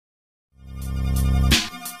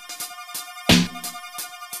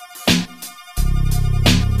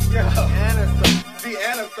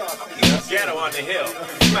Ghetto on the hill.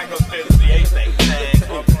 You might go clear the CA thing.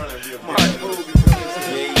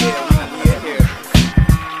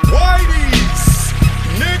 Whiteys,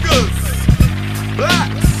 niggas,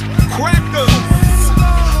 blacks, crackers,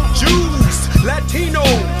 Jews,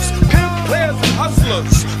 Latinos, pimp players and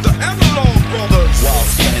hustlers, the Analog Brothers. While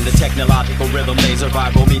scanning the technological rhythm laser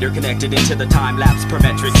vibrometer connected into the time-lapse per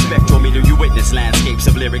metric spectrometer, you witness landscapes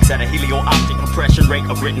of lyrics at a helio-optic compression rate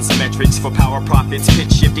of written symmetrics for power profits,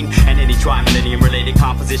 pitch shifting, and any tri-millennium related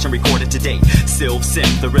composition recorded to date. Sylph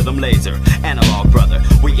synth, the rhythm laser, Analog Brother.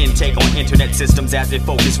 We intake on internet systems as it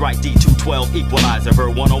focus right D212 equalizer ver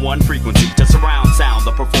 101 frequency to surround sound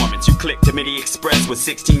the performance. You click to MIDI Express with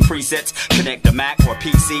 16 presets, connect a Mac or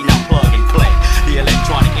PC, now plug and play. The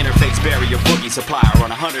electronic interface barrier boogie supplier on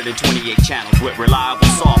 128 channels with reliable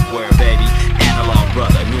software, baby. Analog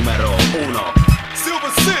Brother, numero uno.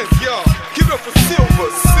 Silver synth, y'all. Give it up for Silver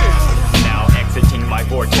synth. Now exiting my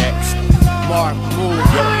vortex. Mark, move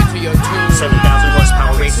into your tune. 7,000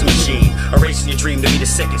 horsepower racing machine, erasing your dream to be the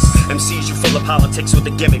sickest. MCs, you full of politics with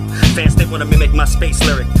a gimmick. Fans, they wanna mimic my space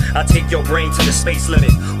lyric. I'll take your brain to the space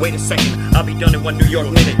limit. Wait a second, I'll be done in 1 New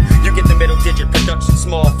York minute. You get the middle digit, production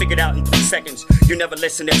small, figured out in 3 seconds. You never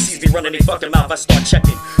listen, MCs be running their fucking mouth, I start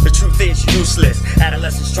checking. The truth is useless.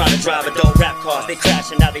 Adolescents trying to drive adult rap cars. They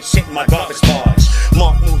crash and now they shit in my garbage barge.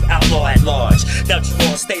 Mark move, outlaw at large. Doubt you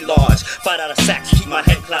all stay large. Fight out of sacks, keep my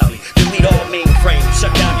head cloudy. Delete all mainframes,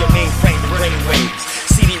 shut down your mainframe and brainwaves.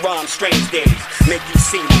 CD-ROM, strange days, make you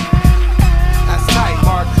see me. That's tight,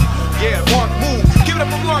 Mark. Yeah, Mark move. Give it up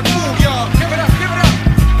for Mark move, y'all. Give it up, give it up.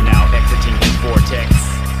 Now exiting his vortex.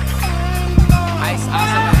 Ice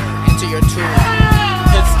oscillator into your tune.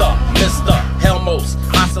 It's the Mr. Helmos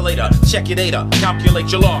Oscillator, check your data,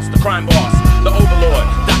 calculate your loss, the crime boss, the overlord,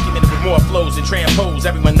 documented with more flows and transpose.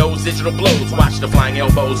 Everyone knows digital blows, watch the flying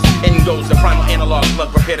elbows. In goes the primal analog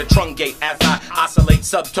plug, prepare to truncate as I oscillate,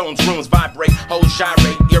 subtones, rooms vibrate, hoes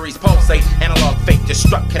gyrate, earrings pulsate, analog fake,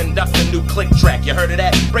 destruct, conduct a new click track. You heard of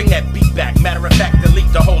that? Bring that beat back, matter of fact,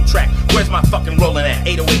 delete the whole track. Where's my fucking rolling at?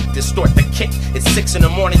 808, distort the kick. It's 6 in the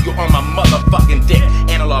morning, you on my motherfucking dick.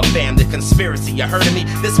 Analog fam, the conspiracy, you heard of me?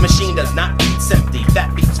 This machine does not beats empty,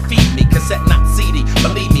 fat beats feed me, cassette not CD.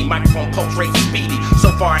 Believe me, microphone pulse rate speedy.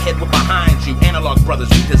 So far ahead, we're behind you. Analog Brothers,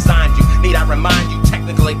 we designed you. Need I remind you?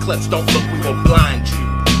 Technical eclipse, don't look, we will blind you.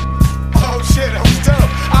 Oh shit, that was tough.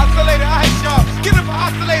 Oscillator Ice, y'all. Give it for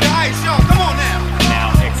Oscillator Ice, y'all. Come on now.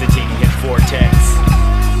 Now exiting his vortex.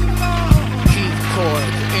 Keith chord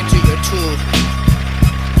into your tune.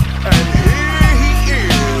 And here he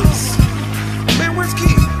is. Man, where's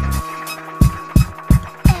Keith?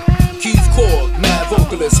 Keith chord, mad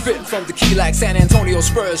vocalist, spitting from the key like San Antonio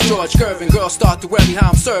Spurs, George Gervin. Girls start to worry how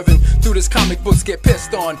I'm serving. Through this comic books get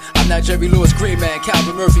pissed on. I'm not Jerry Lewis, Green Man,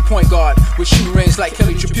 Calvin Murphy, point guard. With shooting range like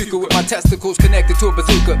Kelly Tripucka, with my testicles connected to a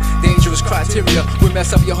bazooka. Dangerous criteria, we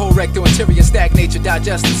mess up your whole rectal interior, stagnate your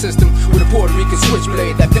digestive system. With a Puerto Rican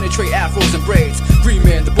switchblade that penetrate afros and braids. Green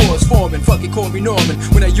Man, the boys forming, fucking call me Norman.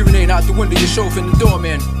 When I urinate out the window, you're chauffeuring the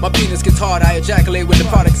doorman. My penis gets hard, I ejaculate when the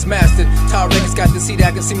product is mastered. Tower Records got the seat,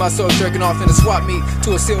 I can see my soul jerking off in a swap meet.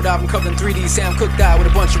 To a sealed album covering 3D, Sam Cooke died with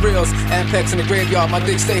a bunch of reels. Ampex in the graveyard, my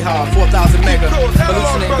dick stay hard, 4,000 mega.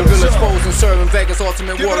 Hallucinating gorillas, foes and serving Vegas.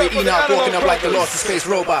 Ultimate warrior, Enoch walking up like the lost in space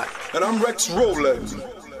robot. And I'm Rex Rolex.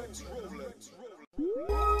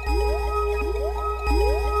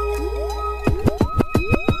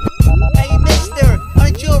 Hey mister,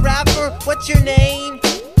 aren't you a rapper? What's your name?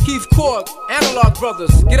 Keith Korg, Analog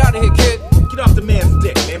Brothers. Get out of here, kid. Get off the man's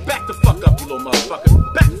dick, man. Back the fuck up, you little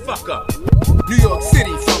motherfucker. Back the fuck up. New York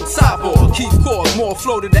City from Cyborg, Keith Korg, more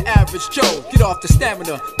flow than the average Joe. Get off the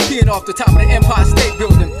stamina, peeing off the top of the Empire State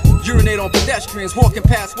Building. Urinate on pedestrians, walking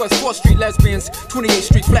past West 4th Street lesbians. 28th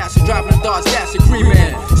Street flashing, driving a Dodge Dash, a Green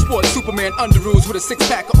Man. Sporting Superman underoos with a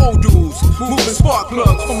 6-pack of old dudes. Moving spark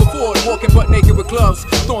plugs from a Ford, walking butt naked with gloves.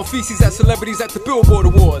 Throwing feces at celebrities at the Billboard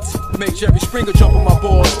Awards. Make Jerry Springer jump on my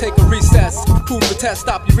balls, take a recess. Prove the test,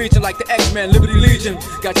 stop your region like the X-Men, Liberty Legion.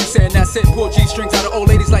 Got you saying that's it, pull G-strings out of old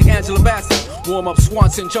ladies like Angela Bassett. Warm up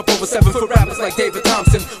Swanson, jump over 7-foot rappers like David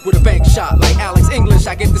Thompson. With a bank shot like Alex English,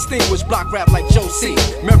 I get distinguished. Block rap like Joe C.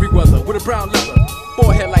 Merriweather with a brown leather.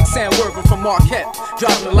 Forehead like Sam Worthing from Marquette.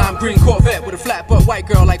 Driving a lime green Corvette with a flat butt white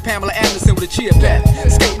girl like Pamela Anderson with a chia pet.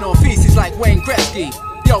 Skating on feces like Wayne Gretzky.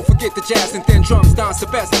 Yo, forget the jazz and thin drums, Don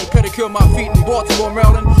Sebastian. Pedicure my feet in Baltimore,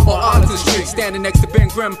 Maryland. On Arlington Street, standing next to Ben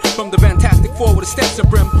Grimm. From the Fantastic Four with a Stetson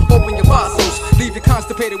brim. Open your vasos, leave you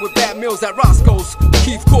constipated with bad meals at Roscoe's.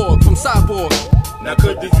 Keith Korg from Cyborg. Now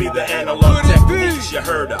could this be the analog techniques you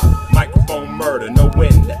heard of? Microphone murder, no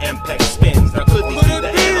wind, the Ampex spins. Now could these be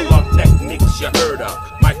the analog techniques you heard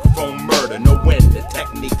of? Microphone murder, no wind, the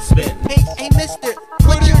techniques. technique spin. Hey, mister,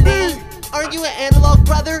 what's your name? Aren't you an analog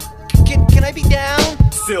brother? Can I be down?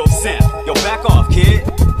 Silk Synth, yo back off, kid.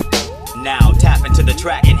 Now tap into the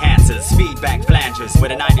track enhancers, feedback flangers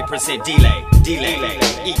with a 90% delay.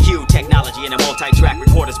 EQ technology in a multi-track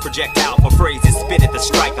recorder's projectile for phrases spin at the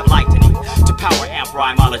strike of lightning. To power amp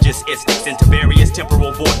rhymologists, it sticks into various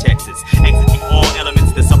temporal vortexes, exiting all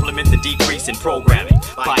elements to supplement the decrease in programming.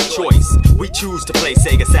 By choice, we choose to play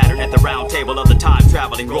Sega Saturn at the round table of the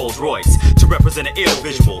time-traveling Rolls Royce. To represent an ill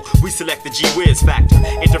visual, we select the G-Wiz factor,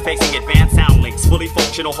 interfacing advanced sound links, fully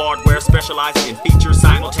functional hardware specializing in features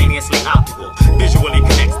simultaneously optical. Visually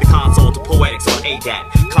connects the console to poetics on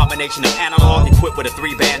ADAT. Combination of analog equipped with a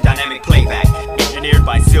 3-band dynamic playback. Engineered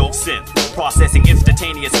by Silk Synth. Processing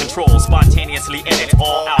instantaneous control, spontaneously edits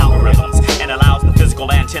all algorithms, and allows the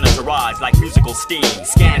physical antenna to rise like musical steam.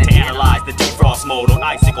 Scan to analyze the defrost mode on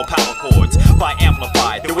icicle power chords. By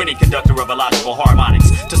amplified, the winning conductor of illogical harmonics.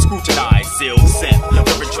 To scrutinize Silk Synth, the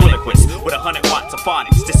ventriloquist with 100 watts of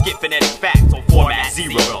phonics. To skip phonetic facts on format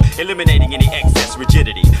 0, eliminating any excess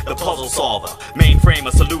rigidity. The puzzle solver, mainframe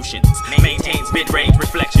of solutions, maintains mid-range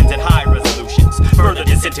reflections and high resolutions, further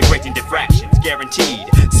disintegrating diffractions, guaranteed.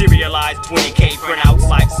 Serialized 20K printouts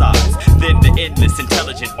life size. Then the endless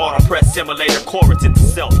intelligent auto-press simulator chorus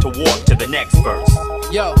itself to warp to the next verse.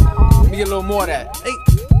 Yo, let me get a little more of that. Hey,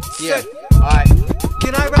 Yeah, sir, alright.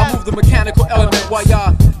 can I rap? I move the mechanical element while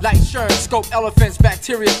y'all light sherm, scope elephants,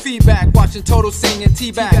 bacteria feedback, watching total sing and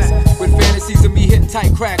teabags. With fantasies of me hitting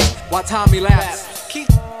tight cracks while Tommy laughs. Keith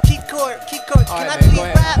Court, can Alright, I man, please go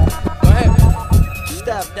ahead. rap? Go ahead, man.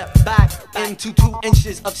 Step back into 2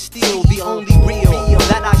 inches of steel, the only real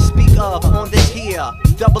that I speak of on this here.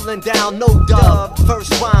 Doubling down, no dub.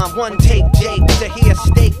 First rhyme, one take, Jake, to hear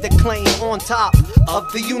stake the claim on top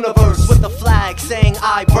of the universe with a flag saying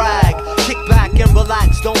I brag. Kick back and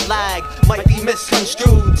relax, don't lag. Might be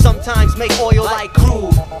misconstrued, sometimes make oil like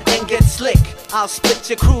crude and get slick. I'll split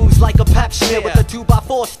your crews like a pep smear with a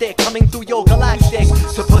 2x4 stick coming through your galactic.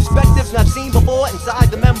 To perspectives not seen before inside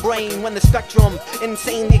the membrane, when the spectrum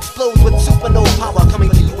insanely explodes with supernova power, coming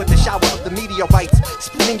to you with the shower of the meteorites,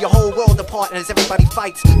 splitting your whole world apart as everybody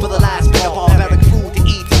fights for the last bit of barbaric food to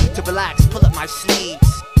eat. To relax, pull up my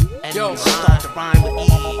sleeves and Yo, start to rhyme with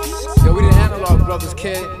ease. Yo, we the analog brothers,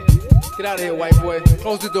 kid. Get out of here, white boy.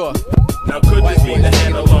 Close the door. Now could this be the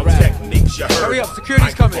analog techniques you heard? Hurry up,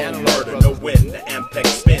 security's coming. Microphone murder, no win, the Ampex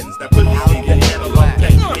spins. Now could this be the analog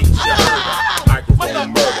techniques you heard?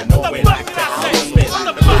 Microphone murder, no win, the Ampex spins.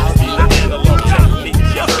 Now could this be the analog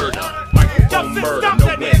techniques you heard? Microphone murder, no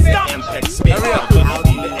win, the Ampex spins. Now could this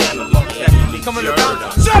be the analog techniques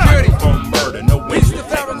you heard? Microphone murder, no win, the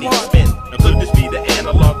technique spin. Now could this be the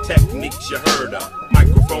analog techniques you heard?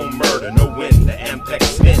 Microphone murder, no win, the Ampex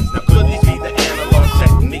spins. Now could these be the analog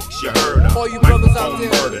techniques you heard? All you brothers out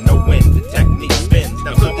Microphone there. murder, no win, the technique spins.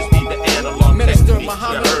 Now could this be the analog Minister techniques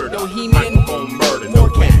Muhammad you heard? Bohemian Microphone murder, no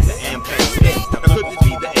win, the Ampex spins. Now could this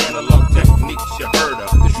be the analog techniques you heard?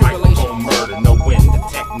 Microphone murder, no win, the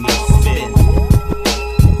technique spins.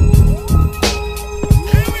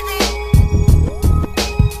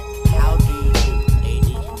 How do you do,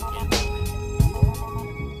 ladies and gentlemen?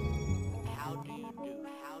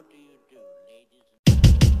 How do you do, ladies and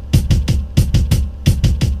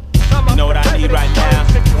You know what I need right now?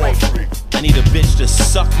 I need a bitch to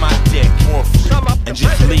suck my dick and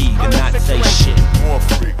just leave and not say shit.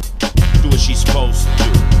 Do what she's supposed to do.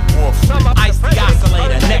 iceT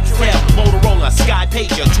oscillator, Nextel, Motorola, Sky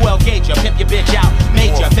Pager, 12 gauger, pimp your bitch out,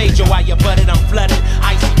 major, major while you butted, I'm flooded,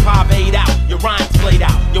 icy parvade out, your rhymes played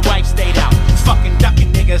out, your wife stayed out, fucking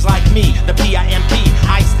ducking niggas like me, the PIMP,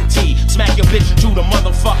 iceT, smack your bitch into the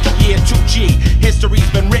motherfucking year 2G, history's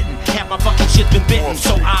been written, half my fucking shit's been bitten,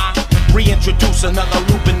 so I reintroduce another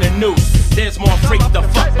loop in the noose. There's more freak to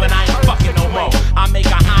fuck, but I ain't fucking no more. I make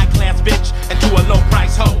a high-class bitch into a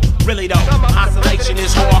low-price hoe. Really though, oscillation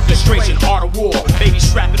is her orchestration, art of war. Baby,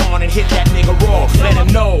 strap it on and hit that nigga raw. Let him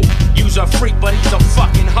know, you's a freak, but he's a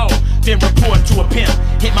fucking hoe. Then report to a pimp,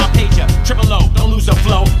 hit my pager, triple O, don't lose a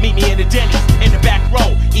flow. Meet me in the Denny's, in the back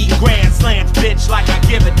row, eating grand slams, bitch, like I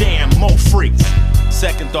give a damn. More freaks.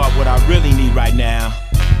 Second thought, what I really need right now,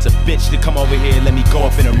 it's a bitch to come over here and let me go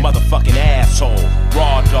up in her motherfucking asshole.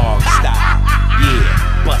 Raw dog style.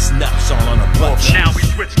 Yeah, bust nuts all on her butt. Now we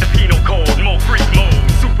switch to penal code, more freak mode,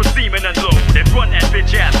 super semen unload, and run that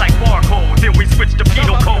bitch ass like barcode. Then we switch to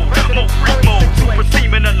penal code, more freak mode, super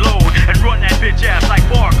semen unload, and run that bitch ass like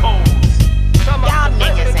barcode. Y'all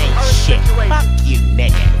niggas ain't shit. Fuck you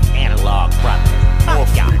niggas, analog brother. Fuck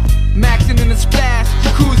y'all. Maxing in the splash,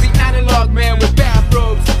 jacuzzi analog man with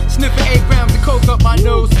bathrobes. Sniffing 8 grams of coke up my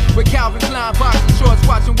nose with Calvin Klein boxing shorts,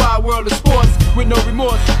 watching Wild World of Sports with no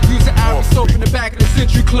remorse. Using Irish soap in the back of the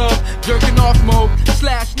Century Club, jerking off mode,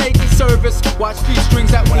 slash naked service. Watch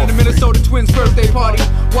G-strings at one of the Minnesota Twins' birthday party.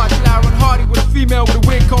 Watch Lauren Hardy with a female with a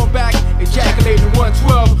wig comb back, ejaculating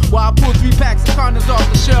 112. While I pull 3 packs of condoms off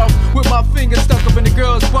the shelf with my finger stuck up in the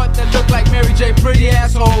girl's butt that look like Mary J. Pretty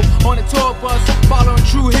asshole. On a tour bus, following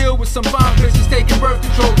True Hill with some bomb bitches taking birth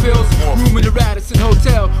control pills. Room in the Radisson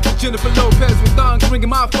Hotel with Jennifer Lopez with thongs ringing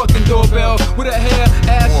my fucking doorbell. With her hair,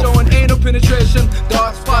 ass showing anal penetration.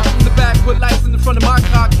 Dark spots from the back with lights in the front of my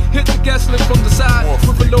cock. Hit the guest list from the side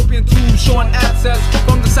with fallopian tube showing access.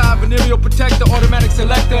 From the side, venereal protector, automatic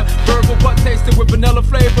selector. Verbal butt taster with vanilla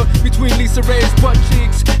flavor. Between Lisa Ray's butt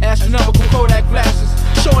cheeks, astronomical Kodak flashes.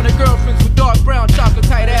 Showing her girlfriends with dark brown chocolate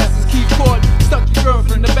tight asses. Keith Cord stuck your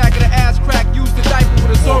girlfriend in the back of the ass crack. Used the diaper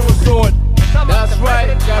with a Zorro sword. That's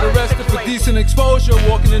right, got arrested for decent exposure.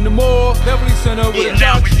 Walking in the mall, Beverly Center with a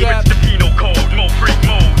jock strap. Now we switch to penal code, more freak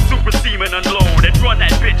mode. Super semen unload and run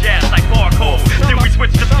that bitch ass like barcode. Then we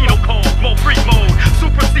switch to penal code, more freak mode.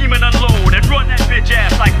 Super semen unload and run that bitch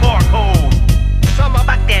ass like barcode.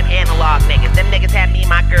 Fuck them analog niggas. Them niggas had me and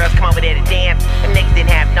my girls come over there to dance. Them niggas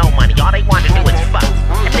didn't have no money. All they wanted to do was fuck.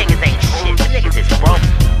 Them niggas ain't shit. Them niggas is broke.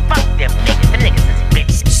 Fuck them niggas. Them niggas is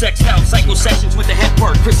bitches. Sex house, psycho sessions with the head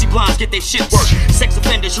work. Chrissy Blondes get their shit work. Sex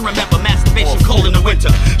offenders, you remember masturbation cold in the winter.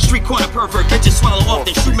 Street corner pervert, bitches swallow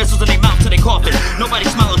often. Shoot missiles in their mouth till they coffin. Nobody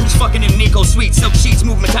smiling who's fucking in Nico Sweet. Silk sheets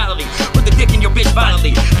move mentality. Put the dick in your bitch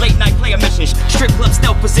violently. Late night player missions. Strip club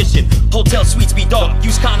stealth position. Hotel suites be dark.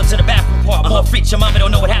 Use condoms in the bathroom part. More freaks, your mama don't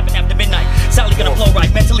know what happened after midnight. Sally gonna blow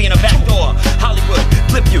right mentally in a back door. Hollywood,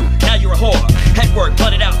 flip you, now you're a whore. Head work,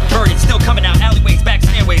 blooded out, perverted, still coming out. Alleyways, back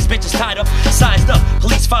stairways, bitches tied up, sized up.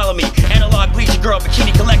 Police follow me. Analog bleach your girl,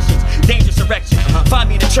 bikini collections. Dangerous erection. Find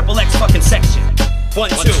me in the XXX fucking section. 1,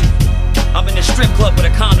 2. I'm in the strip club with a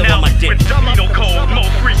condom on my dick. Now with penal code, more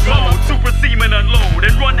freak mode. Super semen unload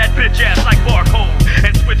and run that bitch ass like barcode.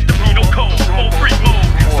 And switch to penal code, more freak mode.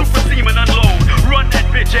 Super semen unload, run that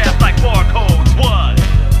bitch ass like barcodes. What?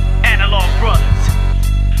 Analog Brothers.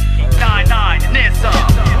 99 and then some.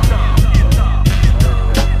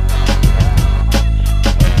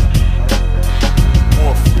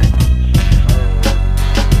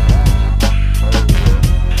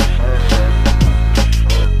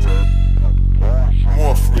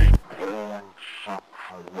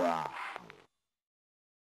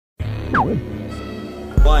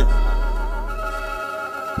 One.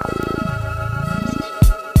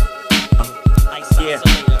 Yeah.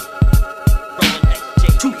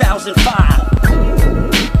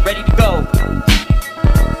 2005. Ready to go.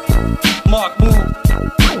 Mark move.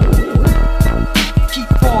 Keep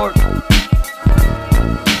forward.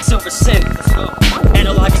 Silver Sin.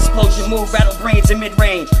 Analog explosion move, rattle brains in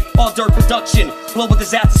mid-range. All dirt production. Global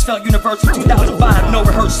disasters felt universal. 2005, no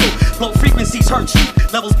rehearsal. Low frequencies hurt you.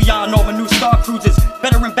 Levels beyond normal, new star cruisers.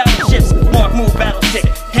 Veteran battleships. Mark move, battle sick.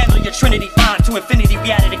 Handle your Trinity 5 to infinity,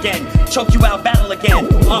 we at it again. Choke you out, battle again.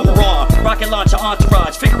 Armor on, rocket launcher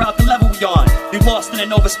entourage. Figure out the level we on. You lost in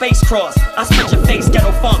an over space cross. I split your face,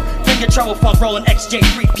 ghetto funk. Bring your trouble funk, rolling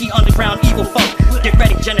XJ3P underground evil funk. Get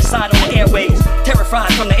ready, genocide on the airwaves.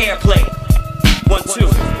 Terrified from the airplane. 1, 2.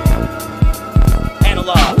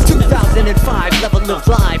 Analog. 2005, level of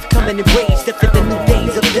live. Coming in waves that fit the new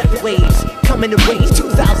days of death waves. Coming in waves,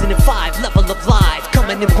 2005, level of live.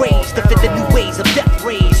 Coming in waves that fit the new ways of death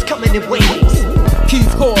rays. Coming in waves.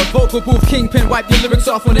 Keith Cord, vocal booth, kingpin, wipe your lyrics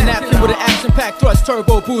off on a napkin with an action-packed thrust,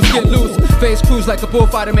 turbo boost, get loose. Face cruise like a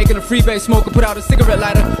bullfighter, making a freebase smoker, put out a cigarette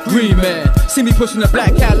lighter. Green man, see me pushing a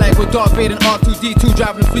black Cadillac with Darth Vader and R2-D2,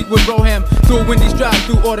 driving a Fleetwood Roham through a Wendy's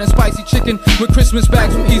drive-through, ordering spicy chicken with Christmas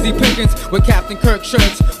bags from Easy Pickens, with Captain Kirk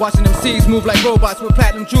shirts, watching them C's move like robots with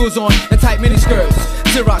platinum jewels on and tight miniskirts.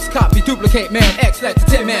 Xerox copy, duplicate, man X, let the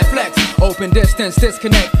 10-man flex. Open distance,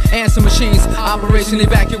 disconnect, answer machines, operation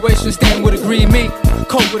evacuation, stand with a green meat.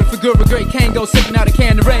 Coat with a figura great Kango, sipping out a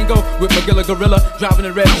can of Rango with Magilla Gorilla, driving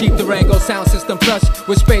a red Jeep Durango, sound system plush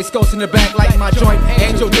with space ghosts in the back, lighting my joint,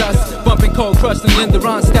 angel dust, bumping cold crush and Linda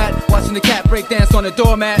Ronstadt, watching the cat break dance on the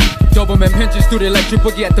doormat. Doberman pinches through the electric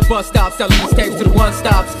boogie at the bus stop, selling his tapes to the one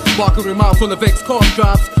stops. Walker with mouth full of Vicks cough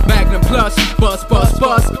drops, Magnum Plus, bus, bus,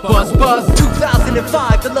 bus, bus, bus.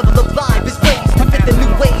 2005, the level of live is raised to fit the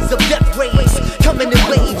new ways of death rays. Coming in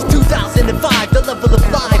waves, 2005, the level of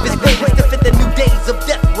live is raised to fit the new days of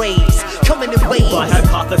death rays. Coming in waves. By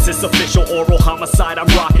hypothesis, official oral homicide, I'm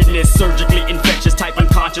rocking this surgically infectious type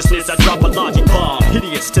unconsciousness. I drop a logic bomb,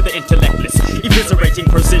 hideous to the intellectless. Eviscerate eviscerating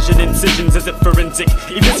precision incisions as if forensic,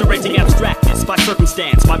 eviscerating abstractness by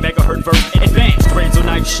circumstance. My megahertz verse advanced, razor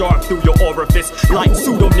knife sharp through your orifice. Like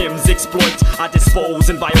pseudonyms exploit, I dispose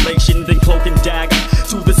in violation, then cloak and dagger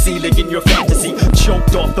to the ceiling in your fantasy.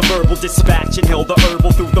 Choked off the verbal dispatch, inhale the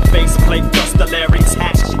herbal through the faceplate, thus the larynx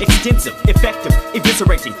hatched. Extensive, effective,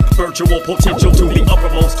 eviscerating, virtual potential to the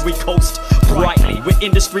uppermost. We coast brightly with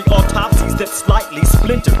industry autopsies that slightly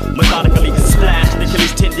splinter, methodically slash the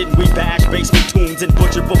Achilles tendon. We bash basement tunes and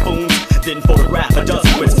butcher buffoons, then photograph a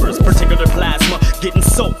dozen whispers, particular plasma getting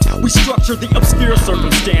soaked. We structure the obscure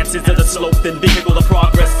circumstances of the slope, then vehicle the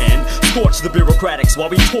progress and scorch the bureaucratics while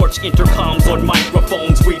we torch intercoms on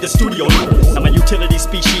microphones. We the studio nerds. I'm a utility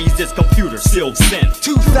species, this computer still synth.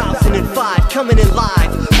 2005 coming in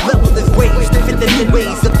live, level is raised to fit the new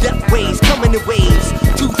ways of death ways coming in waves.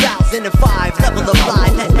 2005 level of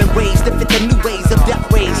life has been raised to fit the new ways of death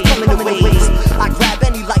ways coming in waves. I grab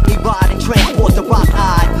any lightning rod and transport the rock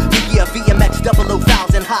hide. The year VMX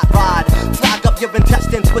 000,000 hot rod. Flag up your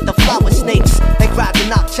intestines with the flower snakes and grab the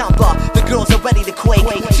knock chomper. The girls are ready to quake.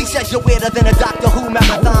 She says you're weirder than a Doctor Who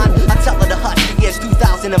marathon. I tell her to hush, the years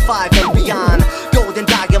 2005 and beyond. Golden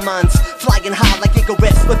diamonds flying high like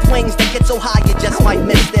Icarus with wings that get so high you just might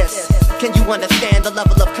miss this. Can you understand the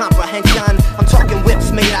level of comprehension? I'm talking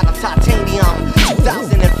whips made out of titanium.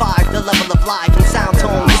 2005, the level of life and sound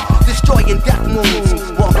tones, destroying death wounds,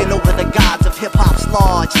 walking over the gods of hip-hop's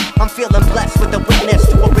lodge. I'm feeling blessed with the witness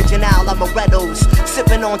to original amarettos,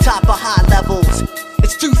 sipping on top of high levels.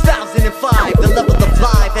 It's 2005, the level of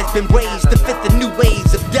life has been raised to fit the new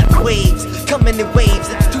waves of death waves coming in waves.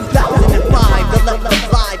 It's 2005, the level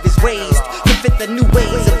of life is raised to fit the new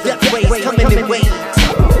waves of death waves coming in waves.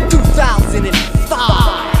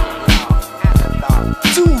 2005.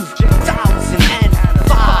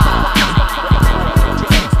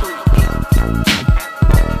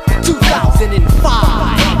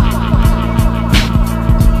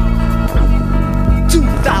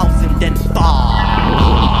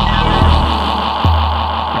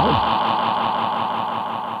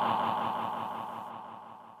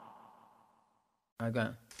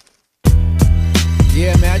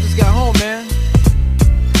 Yeah, man, I just got home, man.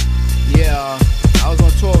 Yeah, I was on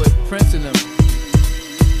tour with Prince and them.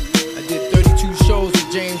 I did 32 shows with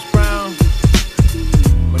James Brown.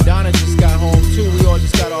 Madonna just got home too. We all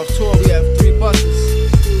just got off tour. We have 3 buses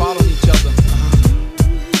following each other.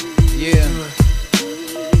 Yeah.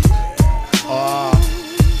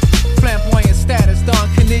 Flamboyant status. Don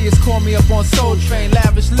Cornelius called me up on Soul Train.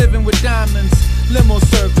 Lavish living with diamonds. Limo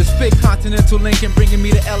service. Big Continental Lincoln bringing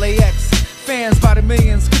me to LAX. Fans by the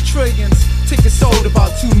millions, quadrillions. Tickets sold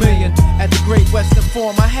about 2 million. At the Great Western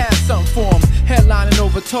Forum, I had something for them. Headlining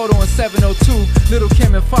over Toto in 702. Little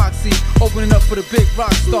Kim and Foxy opening up for the big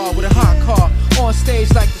rock star with a hot car. On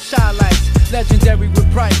stage like the Shy Lights, legendary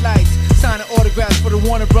with bright lights. Signing autographs for the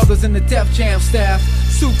Warner Brothers and the Def Jam staff.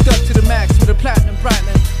 Souped up to the max with a platinum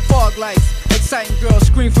brightening. Fog lights, exciting girls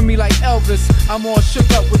scream for me like Elvis. I'm all shook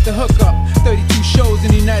up with the hookup. 32 shows in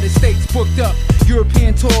the United States booked up.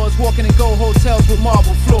 European tours, walking in gold hotels with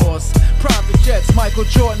marble floors. Private jets, Michael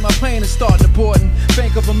Jordan, my plane is starting to boarding.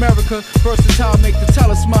 Bank of America, versatile, make the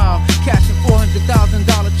teller smile. Cashing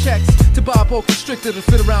 $400,000 checks to buy a boa constrictor to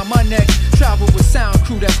fit around my neck. Travel with sound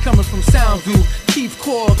crew that's coming from Soundview. Keith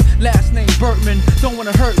Korg, last name Bertman. Don't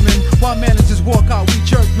wanna hurt men, while managers walk out, we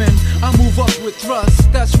jerk men. I move up with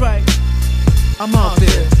thrust, that's right, I'm out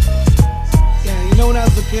there. Yeah, you know when I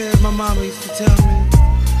was a kid, my mama used to tell me,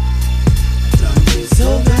 don't be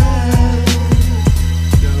so bad,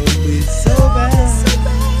 don't be so bad,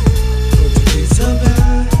 don't you be so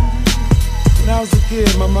bad. When I was a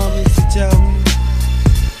kid, my mama used to tell me,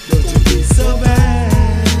 don't you be so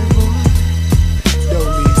bad, boy,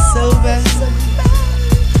 don't be so bad.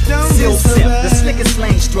 Still simp, the slickest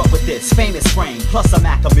slang struck with this famous frame, plus a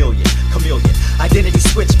Mac a million, chameleon. Identity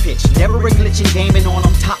switch pitch, never a glitching, gaming on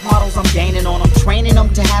them. Top models, I'm gaining on them, training them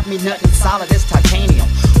to have me nothing solid as titanium.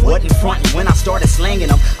 Wasn't frontin' when I started slanging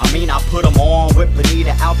them. I mean, I put them on with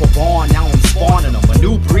Bonita Alphabon, now I'm spawning them. A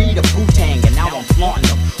new breed of Wu-Tang, and now I'm flaunting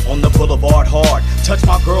them. On the boulevard hard, touch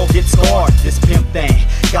my girl, get scarred. This pimp thing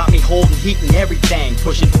got me holding heat and everything.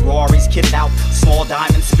 Pushing Ferraris, kitted out, small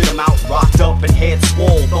diamonds, spit them out. Rocked up and head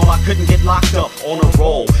swole, thought I couldn't get locked up on a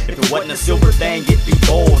roll. If it wasn't a silver thing, it'd be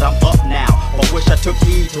gold. I'm up now, but wish I took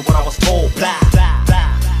heed to what I was told. Blah, blah,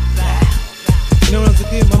 blah, blah. You know when I was a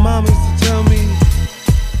kid, my mama used to tell me,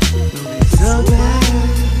 don't be so bad,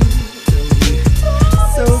 don't be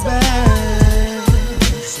so bad.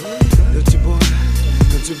 Don't you, boy,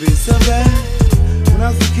 don't you be so bad. When I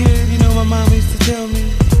was a kid, you know my mama used to tell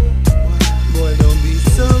me, boy, don't be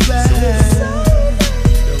so bad.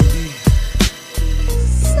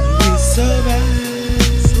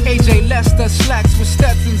 Leicester, slacks with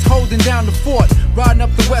Stetsons, holding down the fort. Riding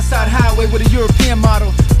up the West Side Highway with a European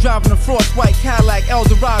model. Driving a Frost white Cadillac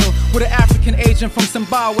Eldorado with an African agent from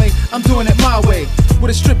Zimbabwe. I'm doing it my way.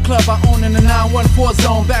 With a strip club I own in the 914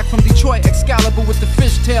 zone. Back from Detroit, Excalibur with the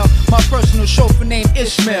fishtail. My personal chauffeur named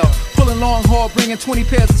Ishmael. Pulling long haul, bringing 20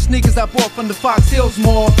 pairs of sneakers I bought from the Fox Hills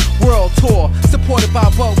Mall. World tour, supported by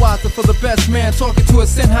Budweiser for the best man. Talking to a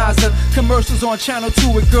Sennheiser. Commercials on Channel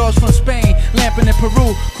 2 with girls from Spain, lamping in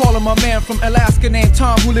Peru. Calling my man from Alaska named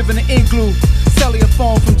Tom who live in an igloo. Cellular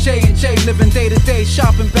phone from J&J, living day to day.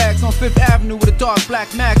 Shopping bags on 5th Avenue with a dark black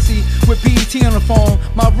maxi with BET on the phone.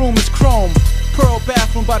 My room is chrome. Pearl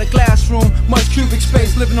bathroom by the glass room. Much cubic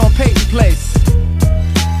space, living on Peyton Place.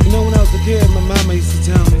 You know when I was a kid, my mama used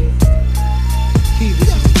to tell me, Keith, this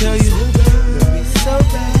used to tell you, that'll be so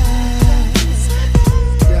bad.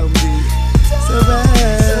 That would be so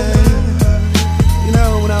bad. You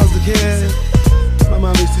know when I was a kid, my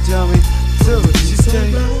mama used to tell me, Silver, she used to tell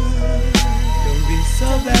you, don't be so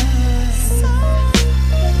bad.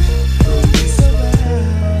 Don't be so bad.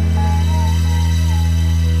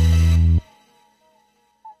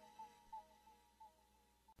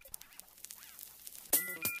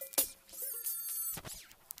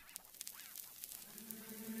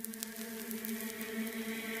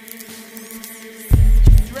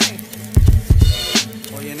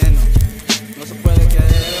 Oye, neno, no se puede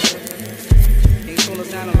quedar eso. ¿Quién son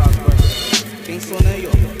los Analogs, brother? ¿Quién son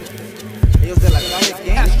ellos? Ellos de la calle,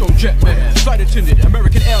 ¿quién? Astro Jetman, flight attendant,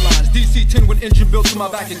 American Airlines, DC-10 with engine built to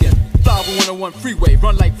my back again. Fly over 101 freeway,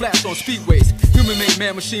 run like flash on speedways. Human-made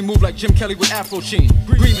man machine, move like Jim Kelly with Afro sheen.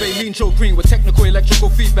 Green Bay, Mean Joe Green with technical electrical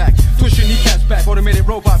feedback. Twist your kneecaps back, automated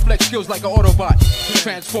robot, flex skills like an Autobot.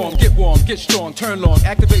 Transform, get warm, get strong, turn long,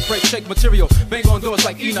 activate, break, shake material. Bang on doors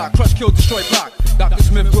like Enoch, crush, kill, destroy, block. Dr.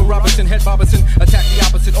 Smith, Will Robinson, Head Robinson, attack the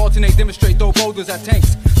opposite, alternate, demonstrate, throw boulders at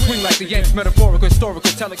tanks. Swing like the Yanks, metaphorical, historical,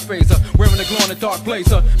 telex phaser. Wearing a glow in the dark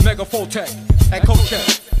blazer, mega full tech, at coach check.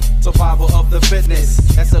 Survival of the fitness,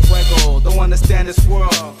 es el juego, don't understand this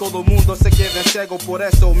world. Todo mundo se queda ciego, por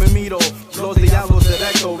eso me miro. Los diablos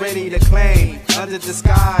directo, ready to claim. Under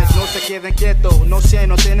disguise, no se queden quietos. No shame,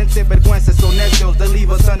 no tienen vergüenza, son necios. They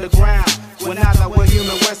leave us underground. We're nada, we're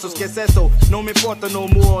human huesos, ¿qué es eso? No me importa no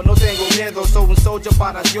more, no tengo miedo. Soy un soldier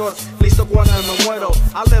para Dios, listo cuando me muero.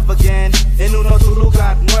 I live again, en un otro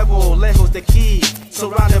lugar nuevo, lejos de aquí.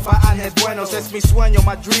 Surrounded by ángeles buenos, es mi sueño,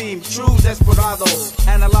 my dream. True desperado,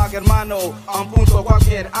 analog hermano, a un punto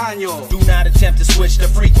cualquier año. Do not attempt to switch the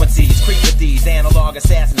frequencies. Creep with these analog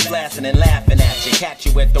assassins blasting and laughing at you. Catch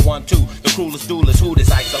you with the 1-2, the cruelest duelist. Who this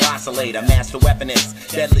isolator? Master weaponist,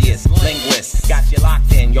 deadliest linguist. Got you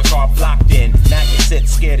locked in, your car blocked in. Now you sit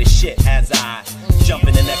scared as shit as I jump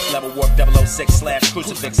in the next level, warp 006 /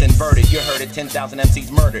 crucifix inverted. You heard it, 10,000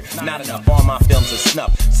 MCs murdered. Not enough, all my films are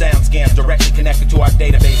snuff. Sound scans directly connected to our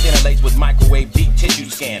database. Interlaced with microwave deep tissue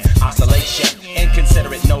scan. Oscillation,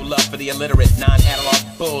 inconsiderate, no love for the illiterate.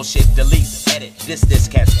 Non-analog bullshit, delete, edit. This has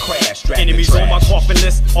crashed, drag Enemies the on my trash. coffin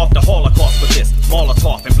list, off the Holocaust with this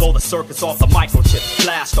Molotov and blow the circuits off the microchip.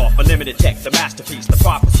 Blast off a limited tech, the masterpiece, the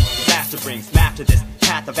prophecy, disaster brings map to this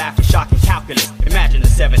path of aftershock and calculus. Imagine the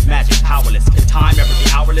seventh magic, powerless. Can time ever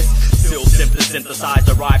be hourless? Still simply synthesized,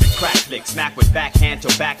 arrive and crack click. Smack with backhand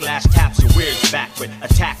till backlash taps your ears back with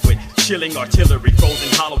attack with chilling artillery. Frozen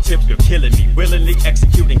hollow tips, you're killing me. Willingly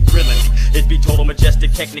executing brilliantly. It be total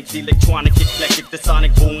majestic techniques, electronic, eclectic, the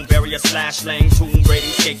sonic boom, barrier slash slang, tomb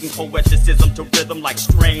rating, shaking poeticism to rhythm like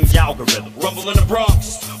strange algorithm. Rumble in the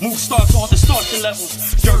Bronx, move starts on distortion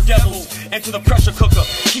levels. Dirt devils, enter the pressure cooker.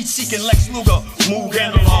 Heat seeking Lex Luger, move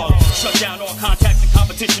analog. Shut down all contacts and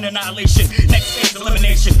competition, annihilation. Next phase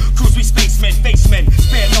elimination. Cruise we spacemen, facemen,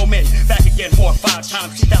 spare no men. Back again, 4 or 5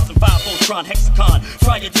 times. 2005 Voltron hexagon.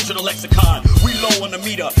 Try your digital lexicon. We low on the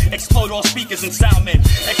meter. Explode all speakers and sound men.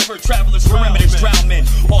 Expert travelers, perimeters, drown men.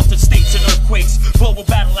 Altered states and earthquakes. Global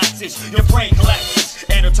battle axes. Your brain collapses.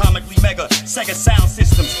 Anatomically mega. Sega sound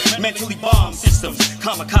systems. Mentally bomb systems.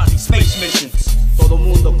 Kamikaze space missions. Todo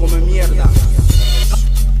mundo come mierda.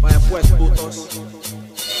 Vaya pues, putos.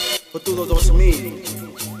 Futudo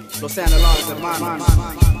 2000. Los Analogs, hermanos.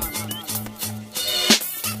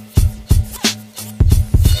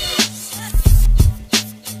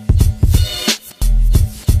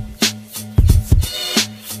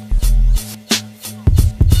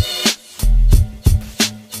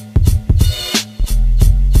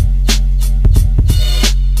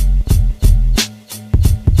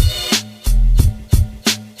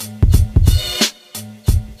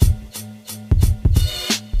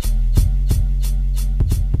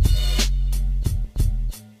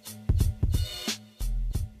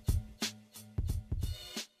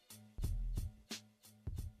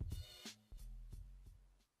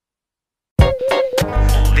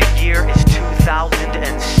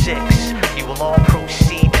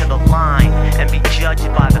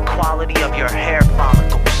 your hair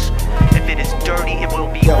follicles. If it is dirty, it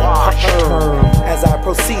will be washed. As I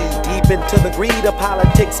proceed deep into the greed of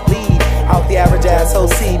politics bleed out the average ass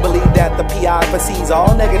OC. Believe that the PI foresees all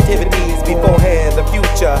negativities beforehand. The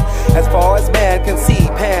future, as far as man can see,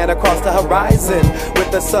 pan across the horizon with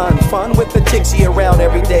the sun. Fun with the chicks year round.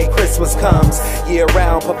 Every day Christmas comes year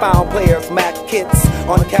round. Profound players, Mac kits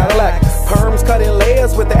on a Cadillac. Perms cutting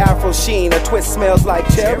layers with the Afro sheen. A twist smells like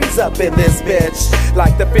cherries up in this bitch.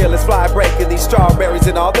 Like the fearless fly breaking these strawberries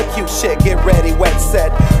and all the cute shit. Get ready, wet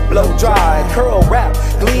set, blow dry, curl wrap,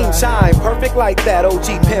 gleam shine. Perfect like that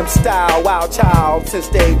OG pimp style. Wild child since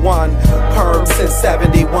day one. Perms since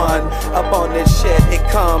 71. Up on this shit it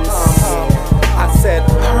comes. I said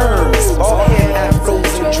Perms, all head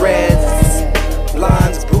afros and dreads.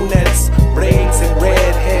 Blondes, brunettes, braids and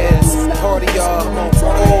redheads. Party y'all for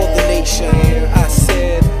all the nation. I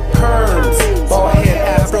said Perms, bald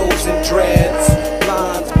head afros and dreads.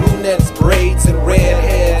 Blondes, brunettes, braids and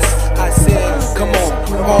redheads. I said, come on,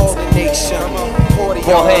 for all the nation. Party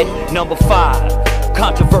y'all. Baldhead number 5.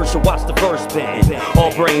 Controversial, watch the verse bend.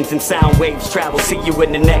 All brains and sound waves travel, see you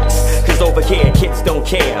in the next. Cause over here kids don't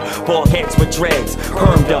care. Bald heads with dreads,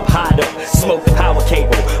 permed up, hide up, smoke the power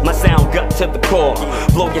cable. My sound gut to the core,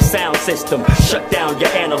 blow your sound system, shut down your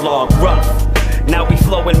analog rough. Now we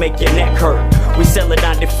flow and make your neck hurt. We sell it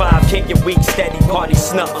 95, kick your weak, steady party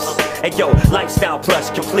snuffs. Hey yo, lifestyle plus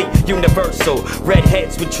complete, universal.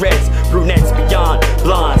 Redheads with dreads, brunettes beyond,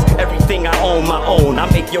 blondes. Everything I own, my own. I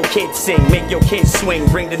make your kids sing, make your kids swing,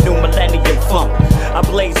 bring the new millennium funk. I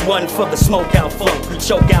blaze one for the smoke out funk. We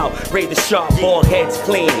choke out, razor sharp, bald heads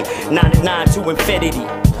clean. 99 to infinity,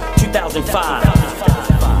 2005.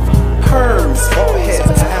 Perms, bald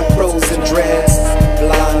heads, afros and dreads.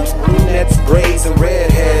 Blondes, brunettes, braids and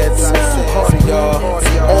redheads. Party y'all,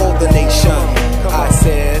 all the nation. I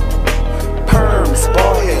said Perms,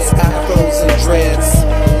 bald heads, afros and dreads.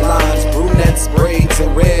 Blondes, brunettes, braids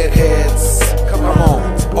and redheads. Come on,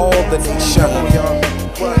 all the nation.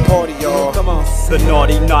 Party y'all, come on. The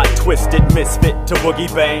naughty, not twisted misfit to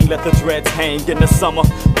boogie bang. Let the dreads hang in the summer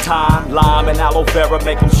time. Lime and aloe vera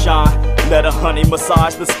make them shine. Let a honey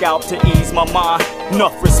massage the scalp to ease my mind.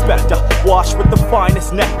 Enough respect, I wash with the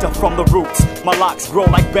finest nectar from the roots. My locks grow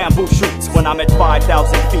like bamboo shoots. When I'm at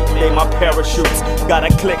 5,000 feet, they my parachutes. Got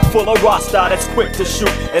a click full of rasta that's quick to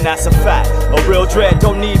shoot, and that's a fact. A real dread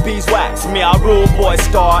don't need beeswax. Me, I rule, boy,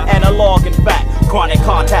 star, analog and fat. Chronic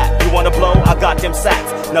contact, you wanna blow? I got them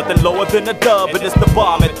sacks. Nothing lower than a dub, and it's the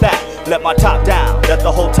bomb at that. Let my top down, let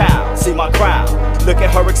the whole town see my crown. Look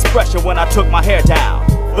at her expression when I took my hair down.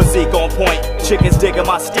 Physique on point, chickens digging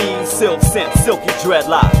my steam. Silk scent, silky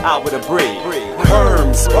dreadlock, out with a breeze.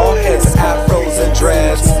 Perms, bald heads, afros and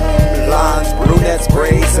dreads. Blondes, brunettes,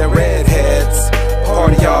 braids and redheads.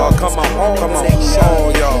 Party y'all, come on, come on,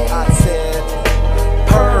 all y'all. I said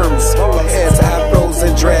Perms, bald heads, afros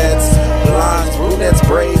and dreads. Blondes, brunettes,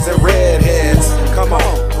 braids and redheads. Come on,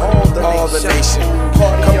 all the nation.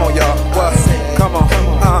 Come on y'all, what? Come on,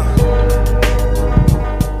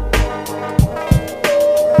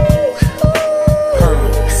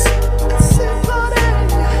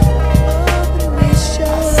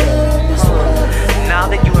 Now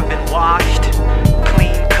that you have been washed,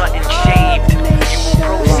 clean cut and shaved, you will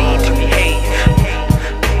proceed to behave.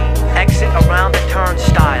 Exit around the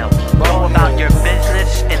turnstile. Go about your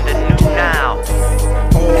business in the new now.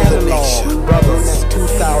 Annihilator, brothers,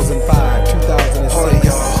 2005,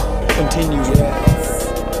 2006. Continue with it.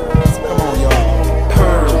 Come on, y'all.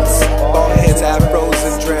 Perms, bald heads, afros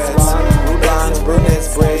and dreads. Blondes,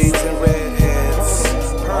 brunettes, braids and redheads.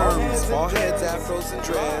 Perms, bald heads, afros and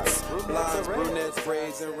dreads. Blondes, brunettes,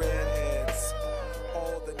 braids and redheads.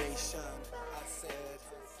 All the nation. I said,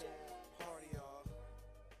 party y'all.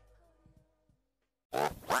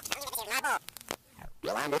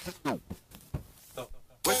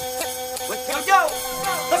 Yo,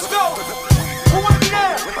 let's go. Who wanna be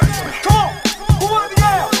there? Come on. Who wanna be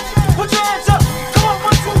there? Put your hands up. Come on,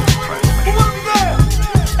 1, 2. Who wanna be there?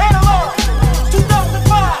 Analog,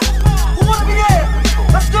 2005. Who wanna be there?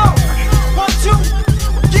 Let's go. 1, 2.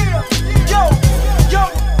 Yeah.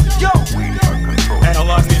 Yo.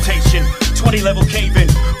 Analog mutation, 20 level cave-in,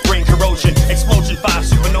 brain corrosion, explosion, 5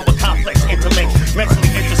 supernova complex interlinked, mentally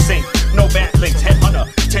intersync, no backlinks, headhunter,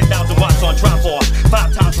 10,000 watts on drop-off,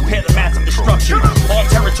 5 times prepare the massive destruction, all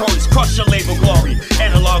territories, crush your label glory,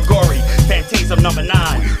 analog gory, phantasm number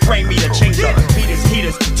 9, frame meter changer,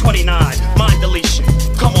 heaters, 29, mind deletion,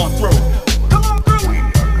 come on through. Come on through.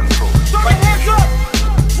 Throw your hands up.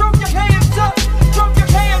 Throw your hands up. Throw your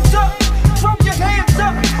hands up. Throw your hands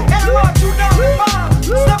up. Analog 2005.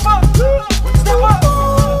 Step up. Step up.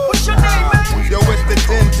 What's your name, man? Yo, it's the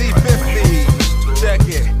 10Z50.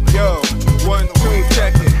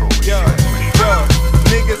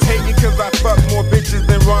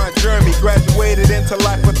 Graduated into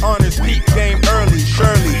life with honors, peak game early.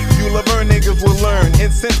 Surely, you Laverne niggas will learn.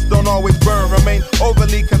 Incense don't always burn, remain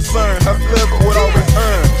overly concerned. Hustlers would always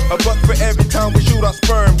earn a buck for every time we shoot our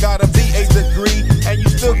sperm. Got a BA degree, and you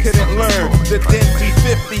still couldn't learn. The dingy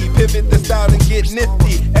 50, pivot the style and get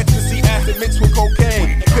nifty. Ecstasy acid mixed with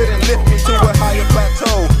cocaine couldn't lift me to a higher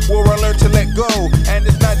plateau where I learned to let go. And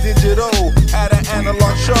it's not digital, at an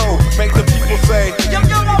analog show. Make the people say, yo,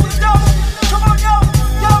 that was dope. Come on, yo,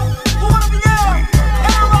 who wanna be down?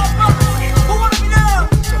 Analog brothers, who wanna be down?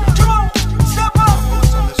 Come on, step up.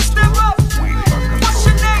 What's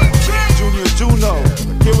your name, kid? Junior Juno,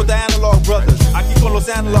 here with the Analog Brothers. Aquí con los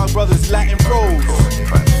Analog Brothers, Latin Pros.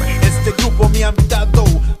 Este grupo mi invitado,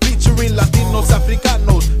 featuring latinos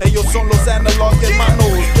africanos. Ellos son los Analog hermanos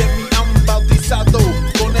que me han bautizado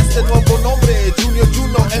con este nuevo nombre. Junior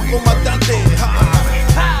Juno, el comandante.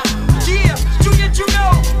 Yeah, Junior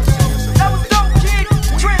Juno. That was dope, kid.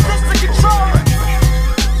 Transistor control.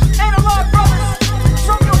 Analog brothers,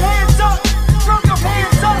 throw your hands up. Throw your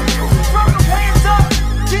hands up. Throw your hands up.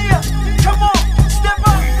 Yeah, come on, step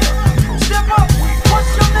up. Step up.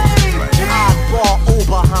 What's your name, kid? Oddball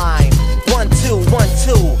Oberheim. 1, 2, 1,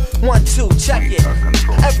 2, 1, 2, check it.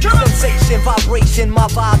 Every sensation, vibration, my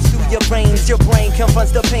vibes through your brains. Your brain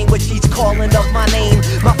confronts the pain with each calling of my name.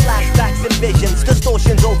 My flashbacks and visions,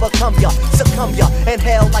 distortions overcome ya, succumb ya.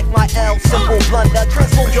 Inhale like my L symbol blunder.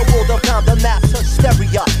 Transform your world around the mass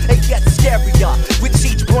hysteria. It gets scarier with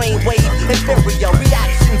each brain wave inferior.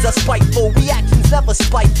 Reactions are spiteful, reactions never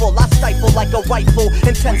spiteful. I stifle like a rifle,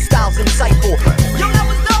 intense styles insightful. Yo, that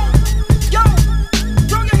was dope. Yo,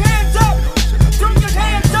 throw your hands up. Throw your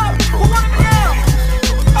hands up. Who wanna be down?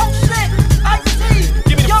 Oh shit, iceT.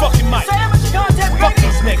 Give me the fucking mic. Fuck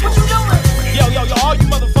these niggas. What you doing? Yo, all you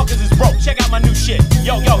motherfuckers is broke. Check out my new shit.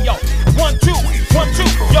 Yo. 1, 2, 1, 2.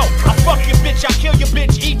 Yo, I fuck your bitch, I kill your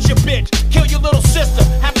bitch, eat your bitch, kill your little sister,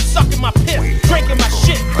 have her sucking my piss, drinking my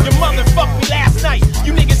shit. Your mother fucked me last night.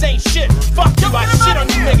 You niggas ain't shit. Fuck you, I shit on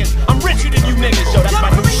you niggas. I'm richer than you niggas. Yo, that's my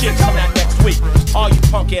new shit coming out next week. All you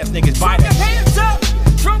punk ass niggas buy that shit. Hands up.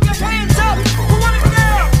 Throw your hands up. Who wanna be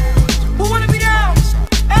down? Who wanna be down?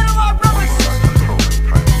 Analog brothers.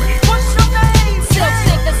 What's your name? Silk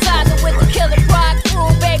synthesizer with the killer rock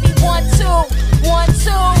crew, baby. 1, 2, 1,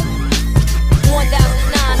 2.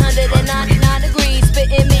 1,999 degrees,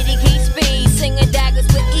 spitting MIDI key speed, singing daggers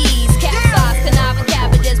with ease. Capsize, conniving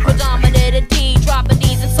cabbages, predominated D, dropping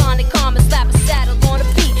D's and sonic comments, slap a saddle on a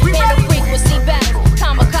beat. Handle frequency battles,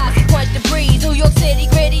 kamikaze punch the breeze. New York City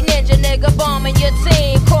gritty ninja nigga bombing your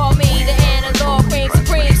team. Call me the analog cream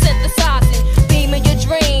supreme, synthesizing, beaming your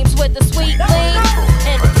dreams with the sweet lean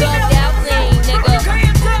and the dubbed out lean, nigga.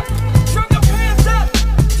 Hands up. Throw your hands up.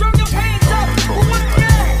 Throw your hands up. Who wanna be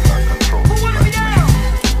down? Who wanna be down?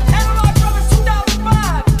 Analog brothers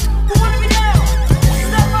 2005. Who wanna be down?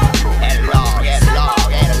 Step up. Analog.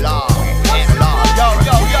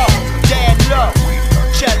 Yo. Dead low.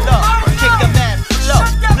 Chill up. Kick the man flow.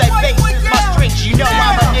 Play bass with my strings. You know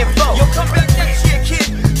I'm a nympho. Yo, come back next year, kid.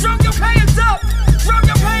 Throw your hands up. Throw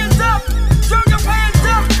your hands up. Throw your hands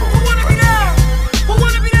up. Who wanna be down? Who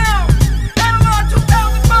wanna be down? Analog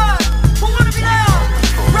 2005. Who wanna be down?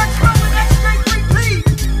 Rex Rowan, X-Ray 3P.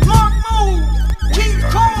 Long Move. Keith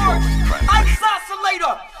Core. Ice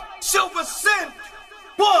Oscillator. Silver Synth.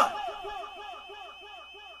 What?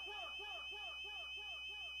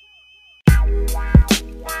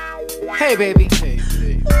 Hey baby,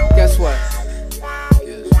 guess what?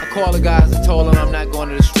 I called the guys and told them I'm not going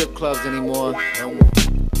to the strip clubs anymore.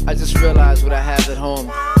 I just realized what I have at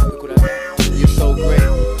home. Look what I got. You're so great.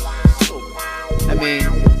 I mean,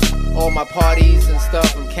 all my parties and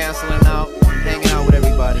stuff, I'm canceling out, hanging out with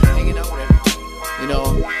everybody. You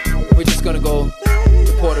know, we're just gonna go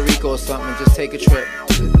to Puerto Rico or something and just take a trip.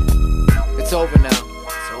 It's over now.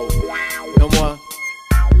 It's over.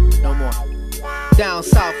 No more. Down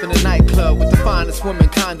south in the nightclub with the finest women,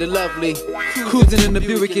 kinda lovely. Cruising in the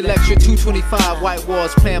Buick Electra 225, white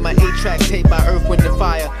walls playing my 8-track tape by Earth, Wind and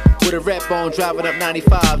Fire. With a red bone driving up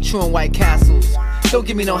 95, chewing White Castles. Don't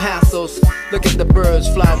give me no hassles. Look at the birds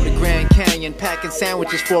fly over the Grand Canyon, packing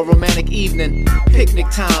sandwiches for a romantic evening. Picnic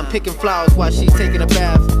time, picking flowers while she's taking a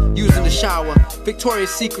bath, using the shower.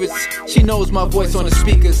 Victoria's Secrets, she knows my voice on the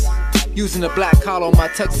speakers. Using a black collar on my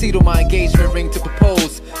tuxedo, my engagement ring to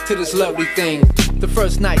propose to this lovely thing. The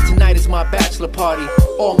first night, tonight is my bachelor party.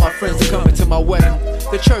 All my friends are coming to my wedding.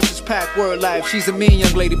 The church is packed, word life. She's a mean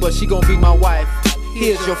young lady, but she gon' be my wife.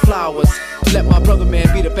 Here's your flowers. Let my brother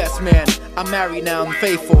man be the best man. I'm married now, I'm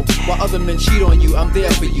faithful. While other men cheat on you, I'm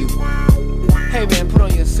there for you. Hey man, put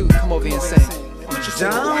on your suit, come over here and sing.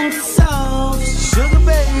 Down south, sugar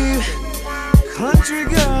babe, country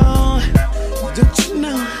girl.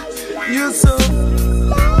 You're so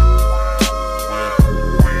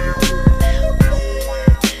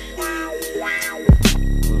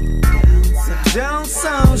down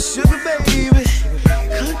south, sugar baby,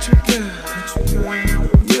 country girl,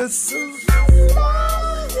 you're so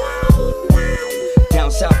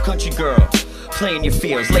Down south country girl, playing your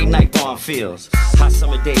fields, late night barn fields. Hot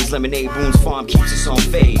summer days, lemonade Boone's farm keeps us on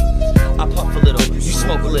fade. I puff a little, you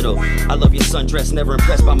smoke a little. I love your sundress, never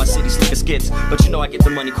impressed by my city slicker skits, but you know I get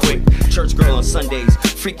the money quick. Church girl on Sundays,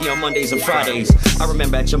 freaky on Mondays and Fridays. I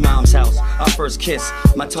remember at your mom's house, our first kiss,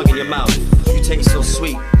 my tongue in your mouth. You taste so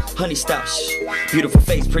sweet, honey stop, shh. Beautiful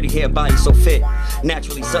face, pretty hair, body so fit.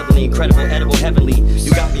 Naturally, suddenly, incredible, edible, heavenly.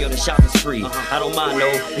 You got me on a shopping spree. I don't mind,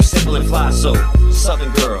 no, you simple and fly, so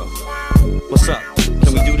Southern girl, what's up?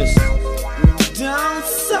 Can we do this? down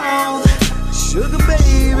south, sugar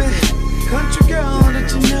baby, country girl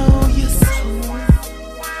that you know you're so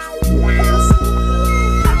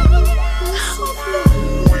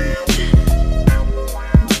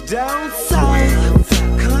down south,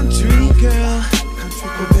 country girl,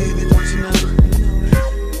 baby, don't you know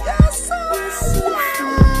you're so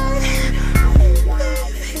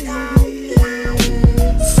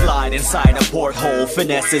Slide inside a porthole,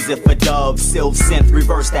 finesse as if a dove. Sylph synth,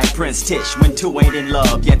 reverse that Prince Tish when two ain't in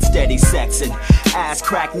love, yet steady sexing. Ass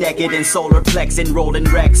crack naked and solar plexing, rolling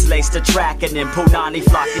wrecks, laced a track and then punani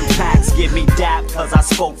flocking packs. Give me dap, cause I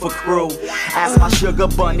spoke for crew. Ask my sugar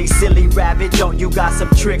bunny, silly rabbit, don't you got some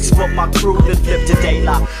tricks for my crew? Then flip to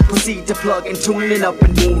daylight, proceed to plug and tune it up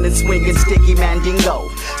and moon and swinging sticky mandingo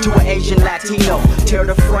to an Asian Latino. Tear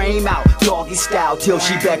the frame out, doggy style till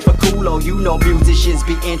she begs for culo. You know musicians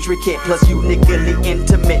be intricate, plus uniquely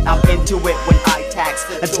intimate. I'm into it when I tax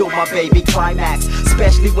until my baby climax,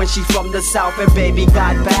 especially when she from the south and baby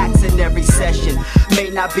got backs in every session. May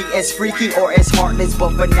not be as freaky or as heartless,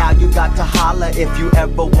 but for now you got to holler. If you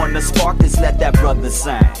ever wanna spark this, let that brother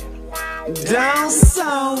sing. down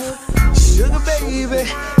south, sugar baby,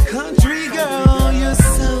 country girl, you're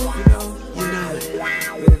so, you know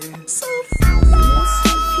it, so fly,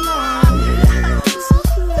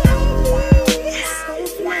 so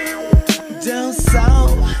fly. Down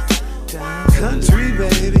south, country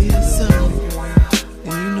baby, you're so,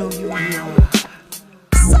 and you know you are.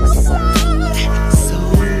 So fly,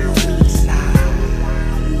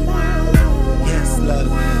 yes, love.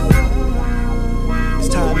 It's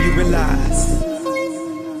time you realize.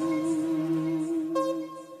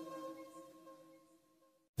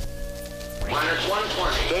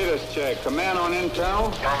 Status check. Command on internal.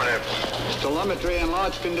 Affirmative. Telemetry in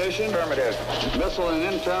launch condition. Affirmative. Missile in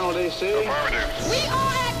internal DC. Affirmative. We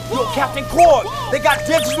are at Yo, Captain Cord, they got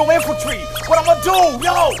digital infantry. What I'ma do,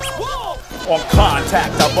 yo? On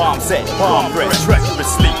contact, I bomb set, bomb threat,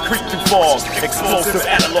 treacherously creep through fog, explosive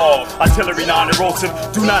analog, artillery non-erosive,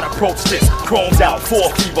 do not approach this, chromed out,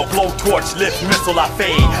 4 fever, blowtorch, lift, missile I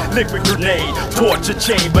fade, liquid grenade, torture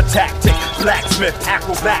chamber tactic, blacksmith,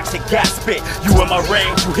 acrobatic, gas spit, you in my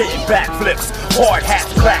range, you hitting backflips, hard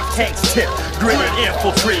hats, crack, tanks tip, grinning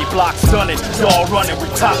infiltrate, blocks stunning, y'all running, we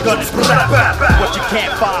top gunning, what you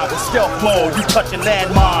can't find with stealth mode, you touching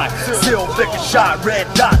landmine, still flicker shot,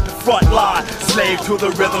 red dot, the front line. Slave to the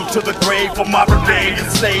rhythm, to the grave for my brigade.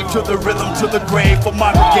 Slave to the rhythm, to the grave for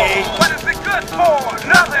my brigade. What is it good for?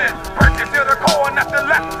 Nothing. Purchase to the core, nothing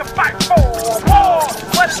left to fight for. War.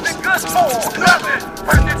 What is it good for? Nothing.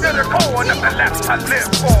 Purchase to the core, nothing left to live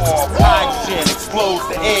for. Oxygen explodes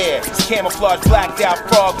the air. Camouflage blacked out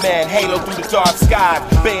frogman, halo through the dark sky.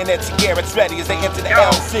 Bayonets and garrets ready as they enter the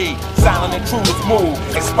LC. Silent intruders move,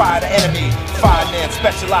 inspire the enemy. 5-man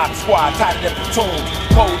special ops squad, tighter than platoon.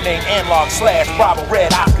 Code name analog / Bravo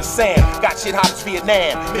Red Oscar Sam. Got shit hot as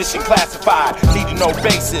Vietnam. Mission classified, need to know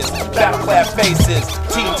bases. Battle class faces.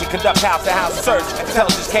 Team to conduct house-to-house search.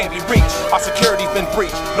 Intelligence can't be reached. Our security's been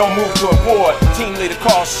breached. No move to avoid. Team leader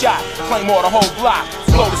calls shot. Claim more the whole block.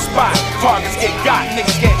 Blow the spot. Targets get got.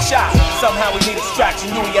 Niggas get shot. Somehow we need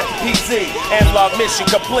extraction. Louis at the PZ. Analog mission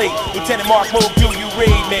complete. Lieutenant Mark Move, do you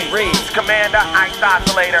read me? Read. Commander, Ice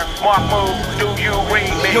Oscillator. Mark Move, do you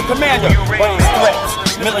read me? Yo, Commander, bombs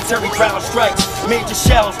threats, military ground strikes, major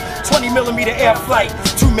shells, 20mm air flight,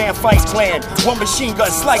 2-man fight plan, 1 machine gun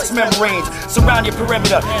slice membranes, surround your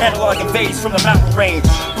perimeter, analog invades from the mountain range,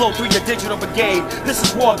 blow through your digital brigade, this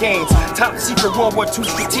is war games, top secret World War II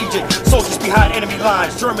strategic, soldiers behind enemy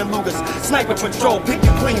lines, German Lugers, sniper patrol, pick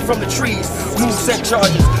your clean from the trees, move set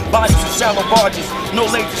charges, bodies in shallow barges, no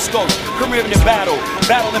laser scopes, career in battle,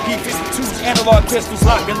 battle in P-52s, analog pistols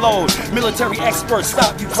lock and load, military experts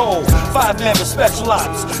stop you cold, 5 members special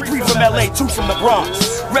ops, 3 from LA, 2 from the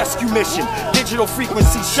Bronx. Rescue mission, digital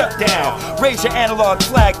frequency shut down. Raise your analog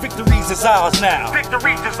flag, victories is ours now.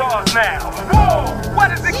 Victories is ours now. War,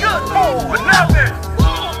 what is it good for? Nothing.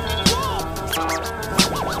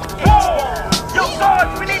 War, yo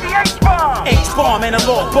Sarge, we need the H-bomb. H-bomb,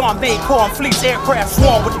 analog bomb, made corn, fleets, aircraft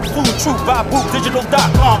swarm with the food troop, Babu,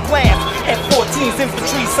 digital.com plans. F-14s,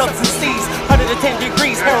 infantry, substance C's, 110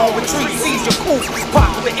 degrees, heroin retreat, seize your coup.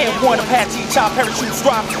 Popular M1, Apache, chop, parachutes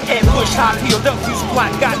drop, ambush, hot POWs,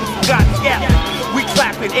 plot, forgotten, yeah. We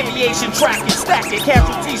clapping, aviation tracking, stacking,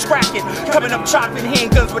 casualties cracking, coming up chopping,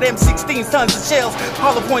 handguns with M16s, tons of shells,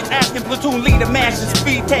 hollow points asking, platoon leader mashing,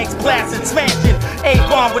 speed tanks blasting, smashing,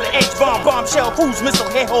 A-bomb with an H-bomb, bombshell, cruise missile,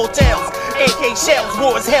 hit hotels, AK shells,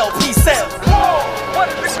 war is hell, peace sells. War, what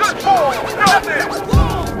is it good for? Nothing.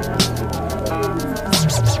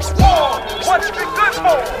 War, what is it good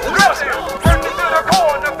for? Nothing. Turn it to the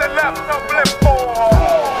core, nothing left to live for.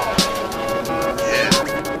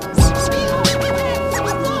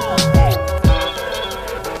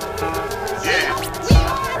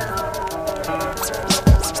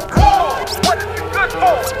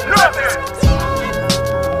 Nothing!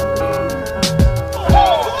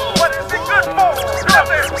 War, what is it good for?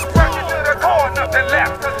 Nothing! Burn it to the core, nothing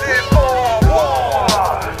left to live for. War!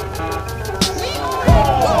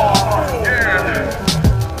 War, yeah!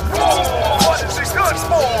 War, what is it good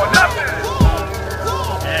for? Nothing!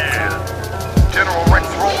 Yeah! General Rex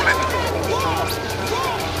rolling.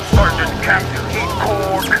 Sergeant Captain Heat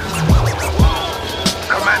Cord.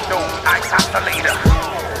 Commando Annihilator.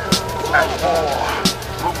 At war.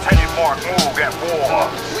 Lieutenant Mark Moog at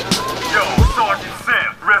war. Yo, Sergeant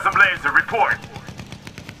Sim, Resume Laser, report.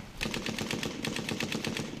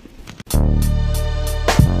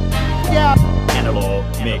 Yeah. Analog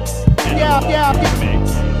mix. Yeah.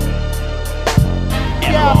 Mix.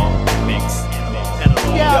 Analog mix.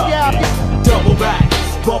 Yeah. Double back,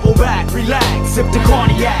 bubble back, relax, sip the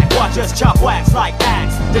cognac, watch us chop wax like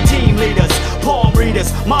axe. The team leaders, palm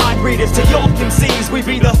readers, mind readers, to yoke MCs, we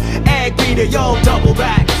be the egg beater. Yo, double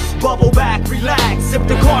back, bubble back, relax, sip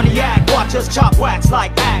the cognac, watch us chop wax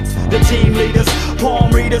like axe. The team leaders,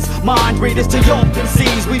 palm readers, mind readers, to yoke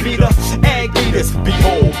MCs, we be the egg beaters.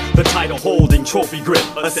 Behold, the title holding trophy grip,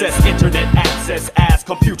 assess internet access as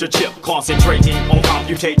computer chip, concentrating on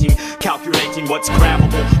computating, calculating what's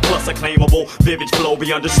grammable, plus acclaimable, vivid flow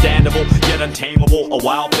be understandable, yet untamable, a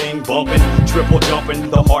wild thing bumping, triple jumping,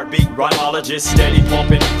 the heartbeat, rhymologist, steady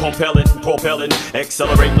pumping, compelling, propelling,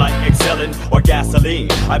 accelerate like excelling, or gasoline.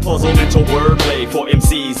 I puzzle mental wordplay for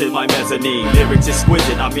MCs in my mezzanine, lyrics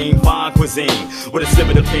exquisite, I mean fine cuisine, with a slip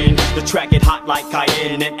of the pen, the track it hot like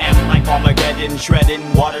cayenne, and amp like Armageddon,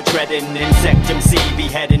 shredding, water treading, insect MC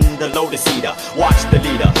beheading, the lotus eater, watch the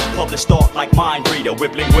leader, publish thought like mind reader,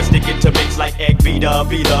 whip linguistic intermix like egg beater,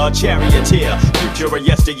 be the charioteer, future of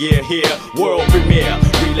yesteryear here, world premiere,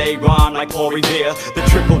 relay rhyme like Paul Revere, the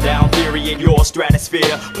trickle down theory in your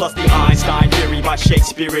stratosphere, plus the Einstein theory by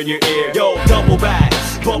Shakespeare in your ear. Yo, double back,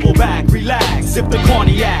 bubble back, relax, sip the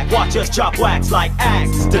cognac, watch us chop wax like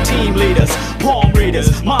axe. The team leaders, palm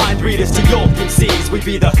readers, mind readers, to yoke MCs, we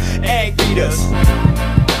be the egg beaters.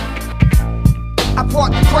 I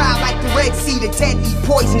part the crowd like the Red Sea, the deadly,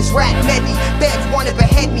 poisonous rat medley. Beds wanna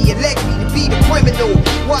behead me, elect me to be the criminal.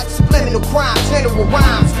 What subliminal crime, general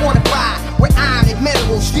rhymes, fortified with iron and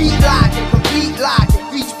minerals. Street logic, complete logic,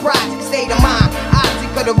 reach project, state of mind,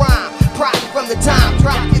 object of the rhyme. Profit from the time,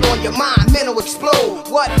 drop it on your mind, mental explode.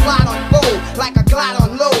 What plot unfold, like a glide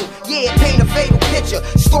on load. Yeah, paint a fatal picture,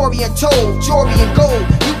 story untold, jewelry and gold.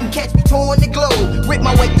 You can catch me touring the globe, rip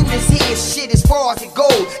my way through this here shit as far as it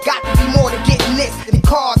goes. Got to be more to getting this than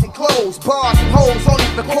cars and clothes, bars and hoes. Only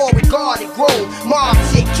the core regard it grows. Mob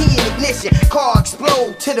shit, key in ignition, car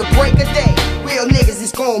explode to the break of day. Real niggas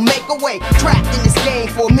is gonna make a way, trapped in this game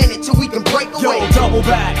for a minute till we can break away. Yo, double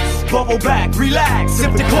back, bubble back, relax,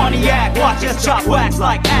 sip the cognac, watch us chop wax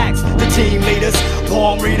like axe. The team leaders,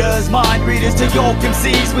 palm readers, mind readers, to yoke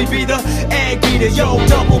MCs, we be the egg beater. Yo,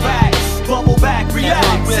 double back, bubble back,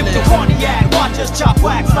 relax, sip the cognac, watch us chop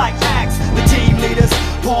wax like axe. The team leaders,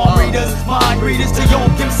 palm readers, mind readers, to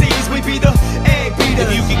yoke MCs, we be the egg beaters.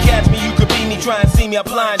 If you can catch me, you could be me. Try and see me, I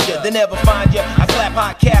blind you, they never find you. I clap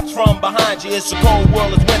hot caps from behind you. It's a cold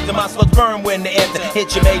world, it's winter, my slugs burn when they enter.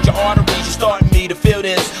 Hit your major arteries, you're starting me to feel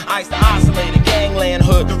this. Ice the oscillator, gangland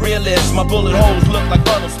hood, the realist. My bullet holes look like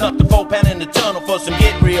funnels, stuck the 4-pound in the tunnel for some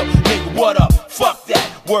get real. Nigga, what up? Fuck that.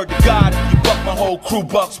 Word to God, if you buck my whole crew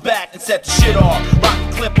bucks back and set the shit off. Rock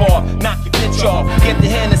the clip off, knock your bitch off. Get the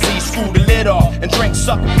Hennessy, screw the lid off, and drink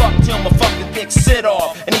suck and fuck till my fucking dick sit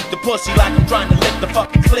off and eat the pussy like I'm trying to lick the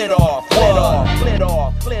fucking clit off. Clit off, clit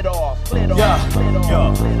off, clit off, clit off.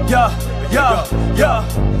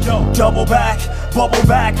 Yo, double back, bubble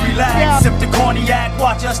back, relax. Sip the cognac,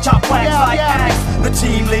 watch us chop wax like axe. The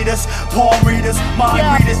team leaders, palm readers, mind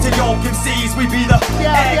readers to yoke MCs. We be the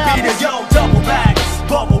egg beaters. Yo, double back,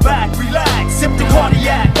 bubble back, relax. Sip the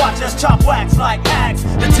cognac, watch us chop wax like axe.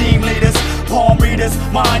 The team leaders, palm readers,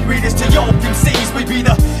 mind readers to yoke MCs. We be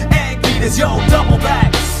the egg beaters. Yo, double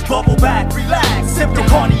back, bubble back, relax. Sip the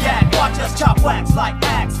cognac, watch us chop wax like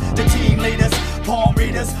axe. The team leaders, palm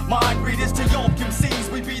readers, mind readers to yoke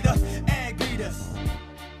MCs. We be the egg beaters.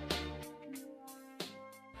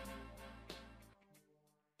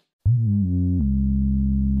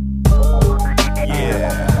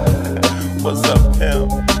 Yeah. What's up,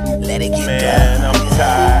 Pimp? Let it get Man, I'm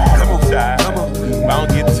tired. I'm tired. I don't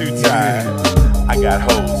get too tired. I got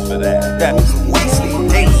hoes for that. Wasted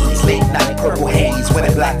days, late night purple haze. When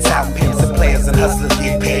it blacks out, pimps and players and hustlers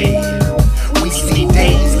get paid. We see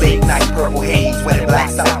days, late night purple haze. When it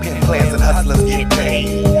blacks out, pimp players and hustlers get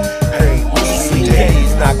paid. Hey, we see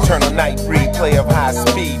days, nocturnal night breed, play of high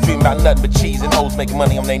speed. Dream about nothing but cheese and hoes making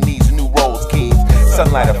money on their knees and new rolls keys.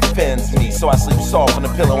 Sunlight offends me, so I sleep soft on the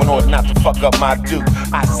pillow in order not to fuck up my dupe.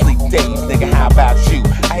 I sleep days, nigga, how about you?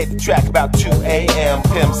 I hit the track about 2 a.m.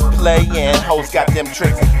 Pimps playin', hoes got them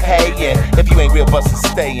tricks payin'. If you ain't real, bustin',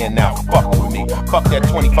 stay in now, fuck with me. Fuck that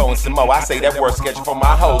 24 and some more, I say that work schedule for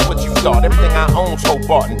my hoes. What you thought? Everything I own, so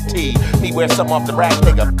bought and tea. Me wear something off the rack,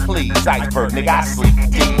 nigga, please. Iceberg, nigga, I sleep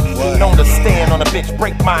deep. Known to stand on a bitch,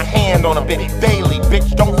 break my hand on a bitch daily.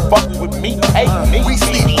 Bitch, don't fuck with me, hate me. We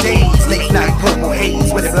sleep days, late night purple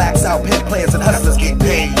haze. When it blacks out, pimp players and hustlers get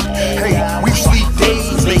paid. Hey, we sleep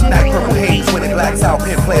days, late night purple haze. When it blacks out,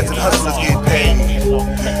 pimp players and hustlers get paid.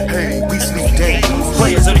 Hey, we sleep days.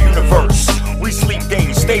 Players of the universe, we sleep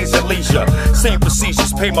days, stays at leisure. Same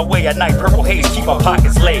procedures, pay my way at night, purple haze, keep our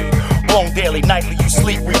pockets laid. Blown daily, nightly, you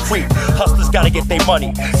sleep, we creep. Hustlers gotta get their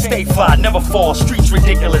money. Stay fly, never fall. Streets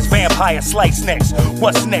ridiculous, vampire slice next.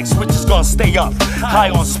 What's next? Which is gonna stay up, high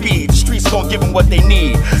on speed. The streets gonna give them what they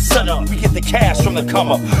need. Sun up, we get the cash from the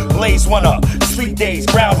come up. Blaze one up, sleep days,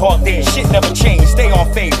 groundhog days. Shit never changed, stay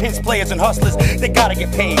on fade. Hence players and hustlers, they gotta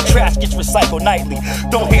get paid. Trash gets recycled nightly.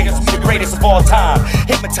 Don't hate us, we the greatest of all time.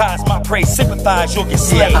 Hypnotize my praise, sympathize, you'll get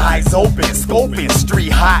slayed. Eyes open, scoping,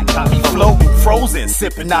 street hot. Got me floating, frozen,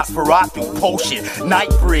 sipping Nosferatu potion. Night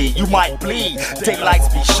breed, you might bleed. Daylights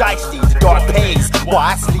be shiesty, the dark pays. While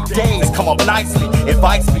I sleep days, come up nicely.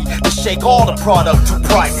 Advise me to shake all the product too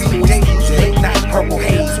pricey. Days, late night purple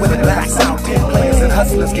haze. When it blacks out, pimp players and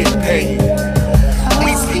hustlers get paid.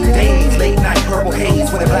 We sleep days, late night purple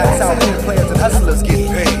haze. When it blacks out, pimp players and hustlers get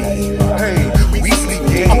paid. Hey, we sleep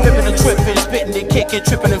days. I'm pimping and tripping, spitting and kicking,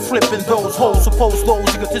 tripping and flipping. Those hoes supposed lows,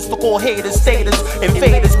 egotistical haters, staters,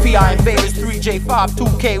 invaders, PI invaders, 3J5,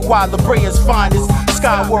 2KY, La Brea's finest.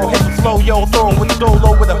 Sky World hit the flow, yo, throwing with the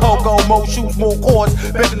dolo with a ho-go, more shoes, more chords.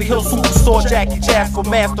 Beverly Hills Superstore, Jackie Jasper,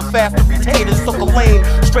 master, faster retainers, took a lane.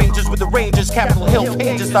 Strangers with the Rangers, Capitol Hill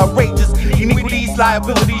pages, outrageous. Iniquities,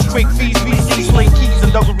 liabilities, trick fees, VC, slay keys,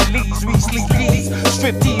 and double release. We sleep keys,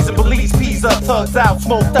 strip tees, and police peas up, thugs out,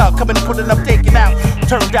 smoked out, coming, putting up, taking out.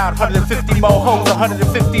 Turned out 150 more hoes,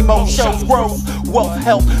 150 more shows, grows. Wealth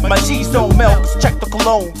help, my cheese don't melt. Check the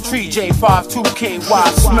cologne, 3J5,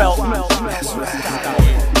 2KY, smell. That's right.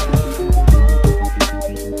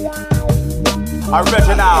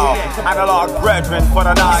 Original, analog brethren for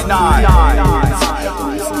the 9-9.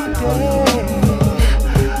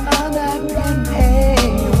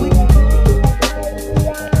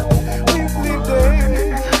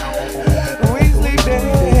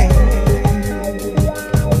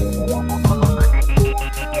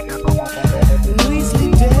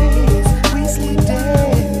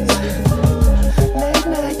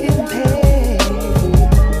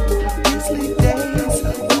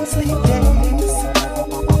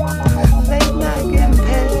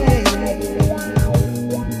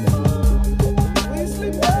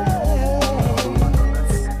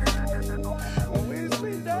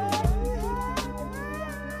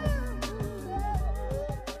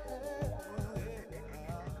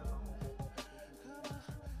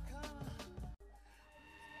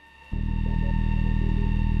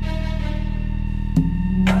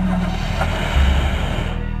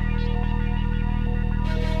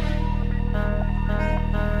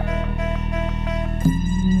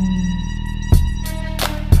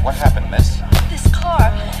 What happened, miss? This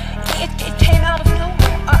car, it came out of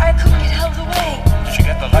nowhere. I couldn't get out of the way. Did you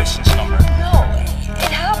get the license number? No,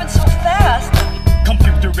 it happened so fast.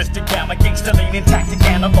 Computeristic, gamma, gangsta, leaning, tactic,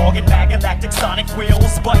 analog, and mag, galactic, sonic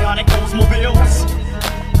wheels, bionic Oldsmobiles.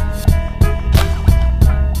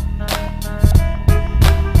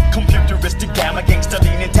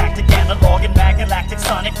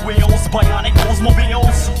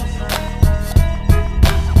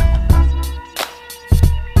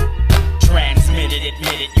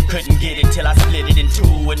 Couldn't get it till I split it in two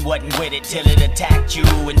and wasn't with it till it attacked you.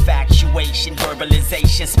 Infatuation,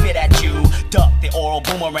 verbalization, spit at you. Duck the oral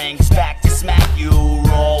boomerangs back to smack you.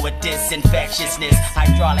 Raw with disinfectiousness.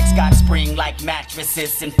 Hydraulics got spring like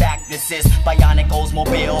mattresses. In fact, this is Bionic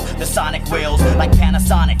Oldsmobile. The sonic wheels like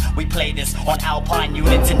Panasonic. We play this on Alpine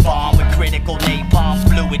units and bomb with critical napalm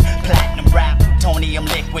fluid. Platinum wrap, plutonium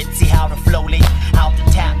liquid. See how the flow leak out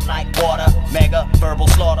the tap like water. Mega verbal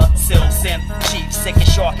slaughter. Sil synth, cheap, sick and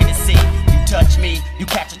shark in the sea. You touch me, you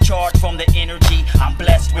catch a charge from the energy I'm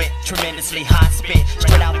blessed with. Tremendously hot spit,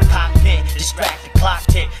 straight out the cockpit. Distract the clock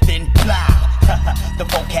tick, then blah. The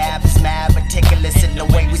vocab is mad meticulous in the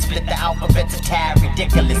way we split the alphabets a tad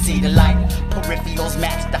ridiculous. See the light, peripherals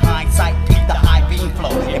match the hindsight. Peep the high beam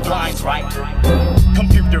flow, it blinds right.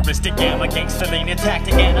 Computeristic gamma, gangster leaning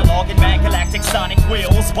tactic, analog and mad galactic sonic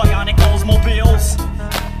wheels, Bionic Oldsmobiles.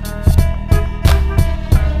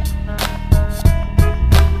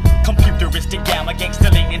 Computeristic gamma, gangster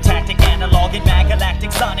leaning tactic, analog and mad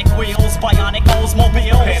galactic sonic wheels, Bionic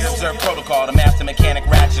Oldsmobile. Pan-observed protocol, the master mechanic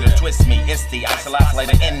ratcheter, twist me, it's the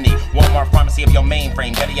isolator in me. Walmart pharmacy of your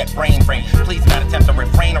mainframe, better yet brain frame. Please not attempt to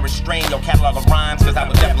refrain or restrain your catalog of rhymes, cause I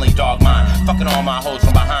would definitely dog mine. Fucking all my hoes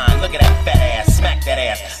from behind, look at that fat ass, smack that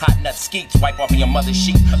ass. Hot nut skeets, wipe off of your mother's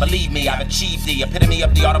sheet. Believe me, I've achieved the epitome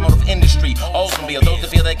of the automotive industry. Oldsmobile, those that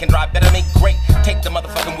feel they can drive better than me, great. Take the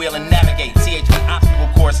motherfucking wheel and navigate. CHP obstacle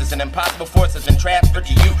courses and impossible force has been transferred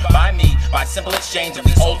to you by me by simple exchange of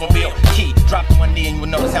the Oldsmobile key. Drop to one knee and you will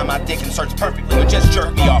notice how my dick inserts perfectly. But just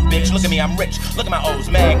jerk me off, bitch. Look at me, I'm rich. Look at my O's,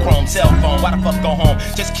 mad chrome, cell phone. Why the fuck go home?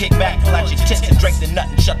 Just kick back, pull out your tits and drink the nut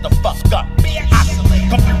and shut the fuck up, bitch.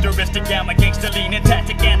 Computeristic gamma, gangster leaning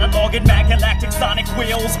tactic, analog and mad galactic sonic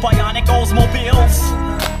wheels, Bionic Oldsmobiles.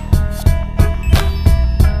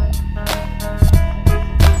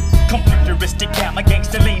 Computeristic gamma,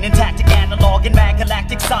 gangster leaning tactic, analog and mad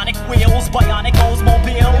galactic sonic wheels, Bionic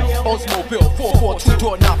Oldsmobile. Oldsmobile, 442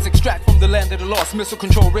 door knobs, extract from the land of the lost. Missile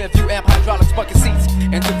control, rear view, amp, hydraulics, bucket seats.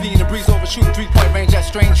 Intervene and breeze over, shoot 3-point range at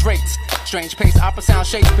strange rates. Strange pace, opera sound,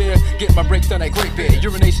 Shakespeare. Getting my breaks done at Great Beer.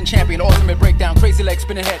 Urination champion, ultimate breakdown, crazy legs,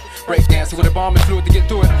 spinning head. Break dancing with a bomb and fluid to get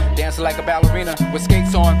through it. Dancing like a ballerina with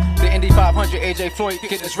skates on. The Indy 500, AJ Floyd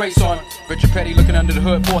getting his race on. Richard Petty looking under the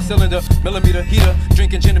hood, 4-cylinder, millimeter heater.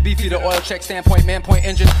 Drinking gin and beef eater, oil check, standpoint, man point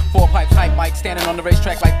engine. 4 pipes, hype mic, standing on the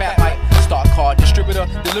racetrack like Bat Mike. Stock car, distributor,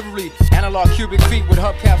 delivery. Analog cubic feet with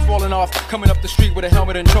hubcaps falling off. Coming up the street with a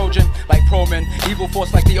helmet and Trojan. Like Proman, evil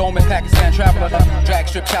force like the Omen, Pakistan traveler. Drag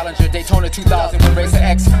strip challenger, Daytona 2000 with Racer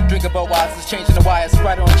X. Drink about Budweiser's, changing the wires.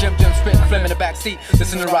 Spreader on Jim, spitting phlegm in the backseat.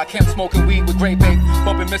 Listen to rock him, smoking weed with Grey Babe.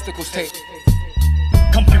 Bumping Mystical's tape.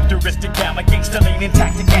 Computeristic gamma, gangster leaning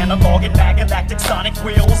tactic, analog and mad galactic sonic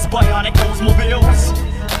wheels, Bionic Oldsmobiles.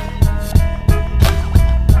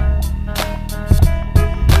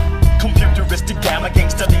 Computeristic gamma,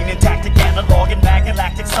 gangster leaning tactic, analog and mad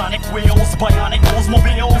galactic sonic wheels, Bionic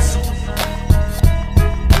Oldsmobiles.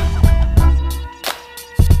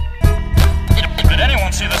 Did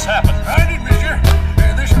anyone see this happen? I did, mister.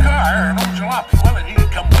 This car, an old jalopy, well,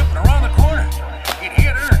 it come whipping around the corner. It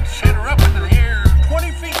hit her and sent her up into the air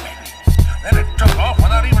 20 feet maybe. Then it took off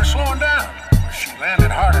without even slowing down. She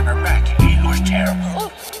landed hard on her back. It was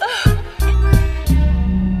terrible.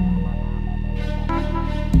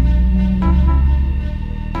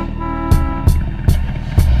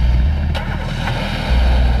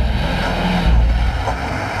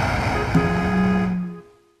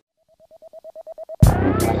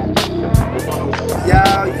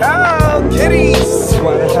 Yo, kitties!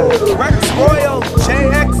 Rex Royal,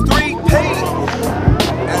 JX3P,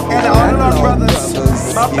 and all of our brothers.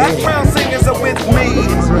 My background singers are with me.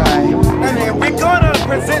 And we're gonna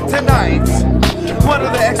present tonight one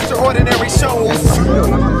of the extraordinary shows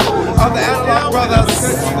of the Analog Brothers.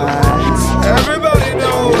 Everybody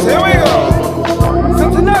knows. Here we go. So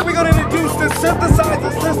tonight we're gonna introduce the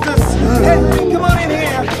synthesizer sisters. Hey, come on in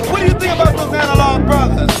here. What do you think about those Analog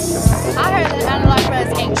Brothers? I heard that Analog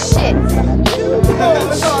Brothers ain't shit. Oh,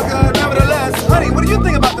 it's all good. Nevertheless, honey, what do you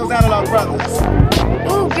think about those Analog Brothers?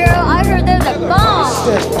 Ooh, girl, I heard they're the bomb.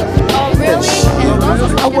 Oh, really?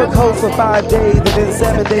 I work hard for 5 days and then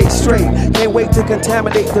 7 days straight. Can't wait to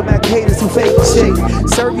contaminate the Macaders who fake the shake.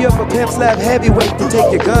 Serve you up a pimp slap heavyweight to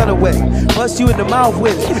take your gun away. Bust you in the mouth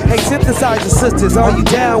with it. Hey, synthesizer sisters, are you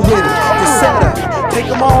down with it? The setup. Take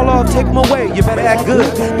them all off, take them away. You better act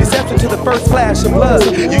good. Deception to the first flash of blood.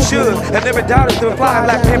 You should have never doubted the fly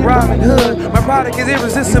like Pimp Robin Hood. My product is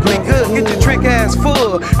irresistibly good. Get your trick ass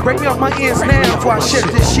full. Break me off my ends now before I shut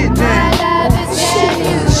this shit down. Shut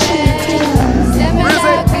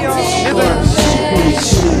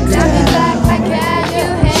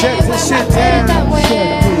this shit down.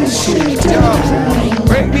 shit down.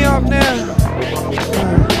 Break me off now.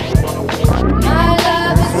 My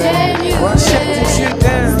love is genuine. Shut this shit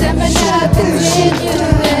down. Step my love is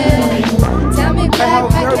genuine. Tell me how back,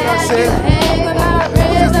 you heard what I said? hang with my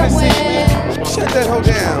rhythm when. Shut that hoe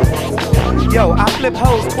down. Yo, I flip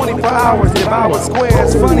hoes 24 hours, devour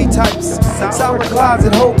squares, funny types, sour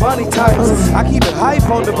closet, whole bunny types. I keep it hype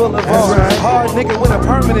on the boulevard. Hard nigga with a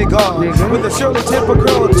permanent guard, with a Shirley Temple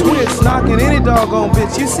curl twist, knocking any doggone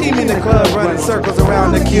bitch. You see me in the club running circles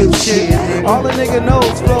around the cute shit. All the nigga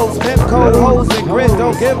knows flows, pimp cold hoes and grit,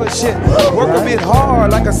 don't give a shit. Work a bit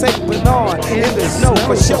hard like a Saint Bernard in the snow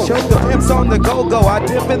for sure. The pimp's on the go-go, I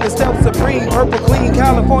dip in the Stealth Supreme, purple clean,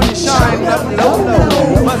 California shine, nothing low.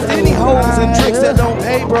 Bust any hoes and tricks that don't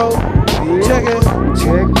pay, bro. Check it.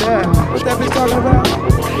 Check that. What that bitch talking about?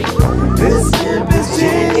 This pimp is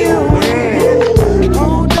genuine.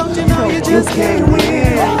 Oh, don't you know you just can't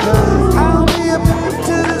win? I'll be a pimp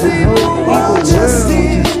to the people won't just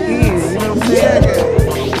see. Check it.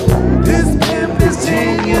 This pimp is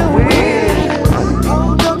genuine.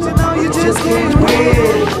 Oh, don't you know you just can't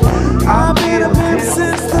win? I've been a pimp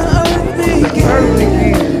since the earth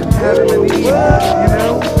began. Adam and Eve, you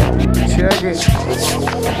know? Check it.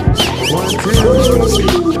 1, 2.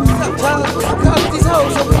 I'm calling these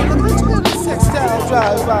hoes over here. Look at this sex style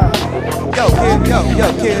drive by. Yo,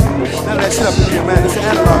 kid. None of that shit up in here, man. It's an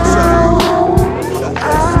analog show.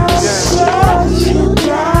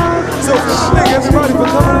 Yeah. So, thank everybody for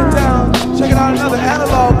coming in town. Checking out another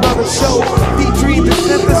Analog Brothers show featuring the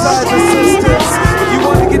synthesizer sisters. If you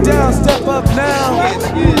want to get down, step up now.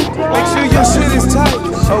 Make sure your shit is tight,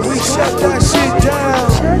 or we shut that shit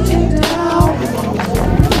down.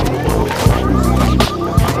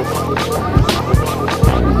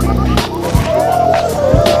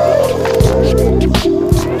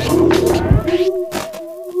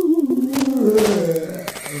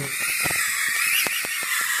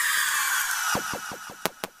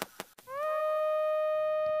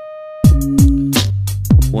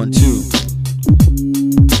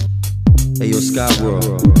 Sky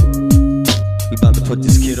World. We about to put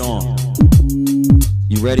this kid on.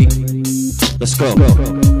 You ready? Let's go.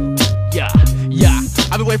 Yeah.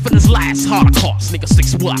 I've been waiting for this last Holocaust. Nigga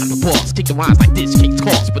 6'1" on the boss. Kick the rhymes like this, kicks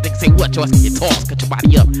costs. But niggas say what? Your ass can get tossed. Cut your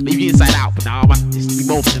body up, leave you inside out. But now I'm just be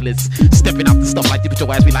motionless. Stepping out the stuff like this, but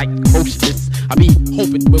your ass be like motionless. I be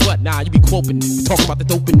hoping, but what? Nah, you be quoting. Talking about the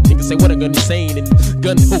doping. Niggas say what? A gun insane and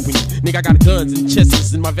gun hoping. Nigga, I got guns and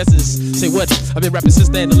chests and my vests. Say what? I've been rapping since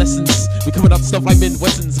the adolescence. We coming out the stuff like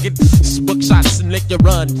Midwestern's. Get buckshots and lick your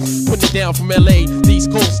run. Putting it down from LA to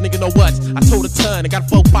East Coast. Nigga, know what? I told a ton. I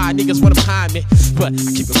got 4, 5 niggas running behind me. But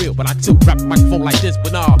I keep it real, but I still rap a microphone like this.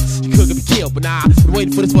 But nah, you could be killed. But nah, been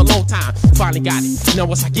waiting for this for a long time. Finally got it. You know,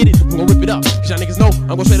 once I get it, I'm gonna rip it up. Cause y'all niggas know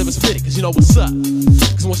I'm gonna straight up and split it. Cause you know what's up.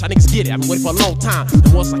 Cause once y'all niggas get it, I've been waiting for a long time.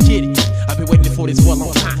 And once I get it, I've been waiting for this for a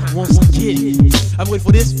long time. Once I get it, I've been waiting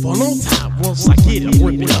for this for a long time. Once I get it, I'm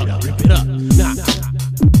rip it up, rip it up. Nah.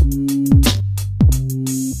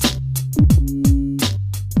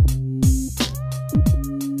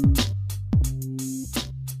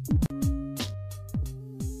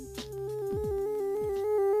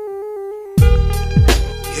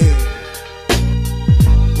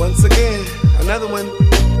 Once again, another one.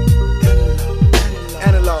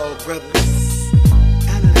 Analog Brothers.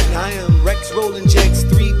 And I am Rex Rollin' Jakes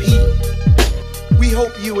 3P. We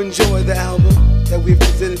hope you enjoy the album that we've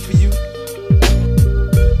presented for you.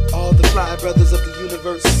 All the fly brothers of the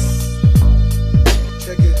universe.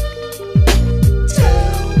 Check it.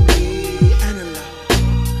 Tell me, Analog,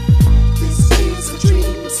 this is a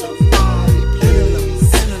dream, so far,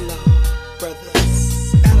 please. Analog Brothers.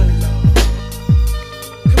 Analog.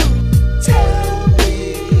 Tell me,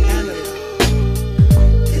 Analog,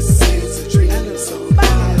 this is a dream, so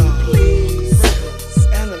far, please.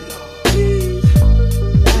 Analog,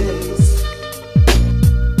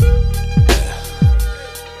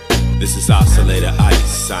 This is Oscillator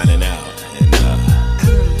Ice signing out, and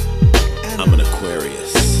I'm an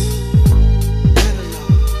Aquarius.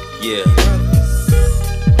 Yeah,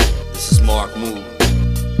 this is Mark Moon,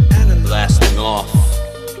 blasting off.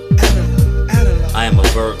 I am a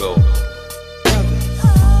Virgo.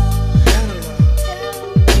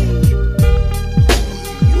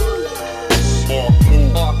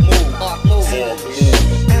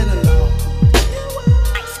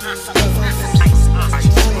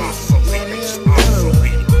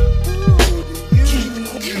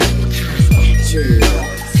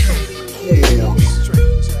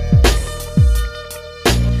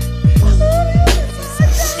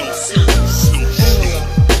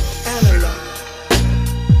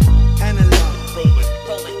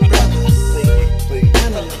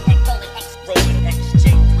 Analog.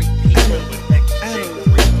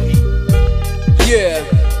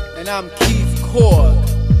 Korg,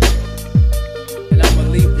 and I'm a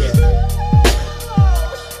Libra.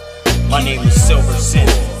 My name is Silver Sin,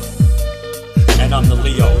 and I'm the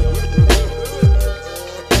Leo.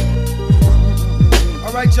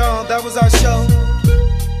 Alright, y'all, that was our show.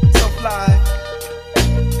 So fly.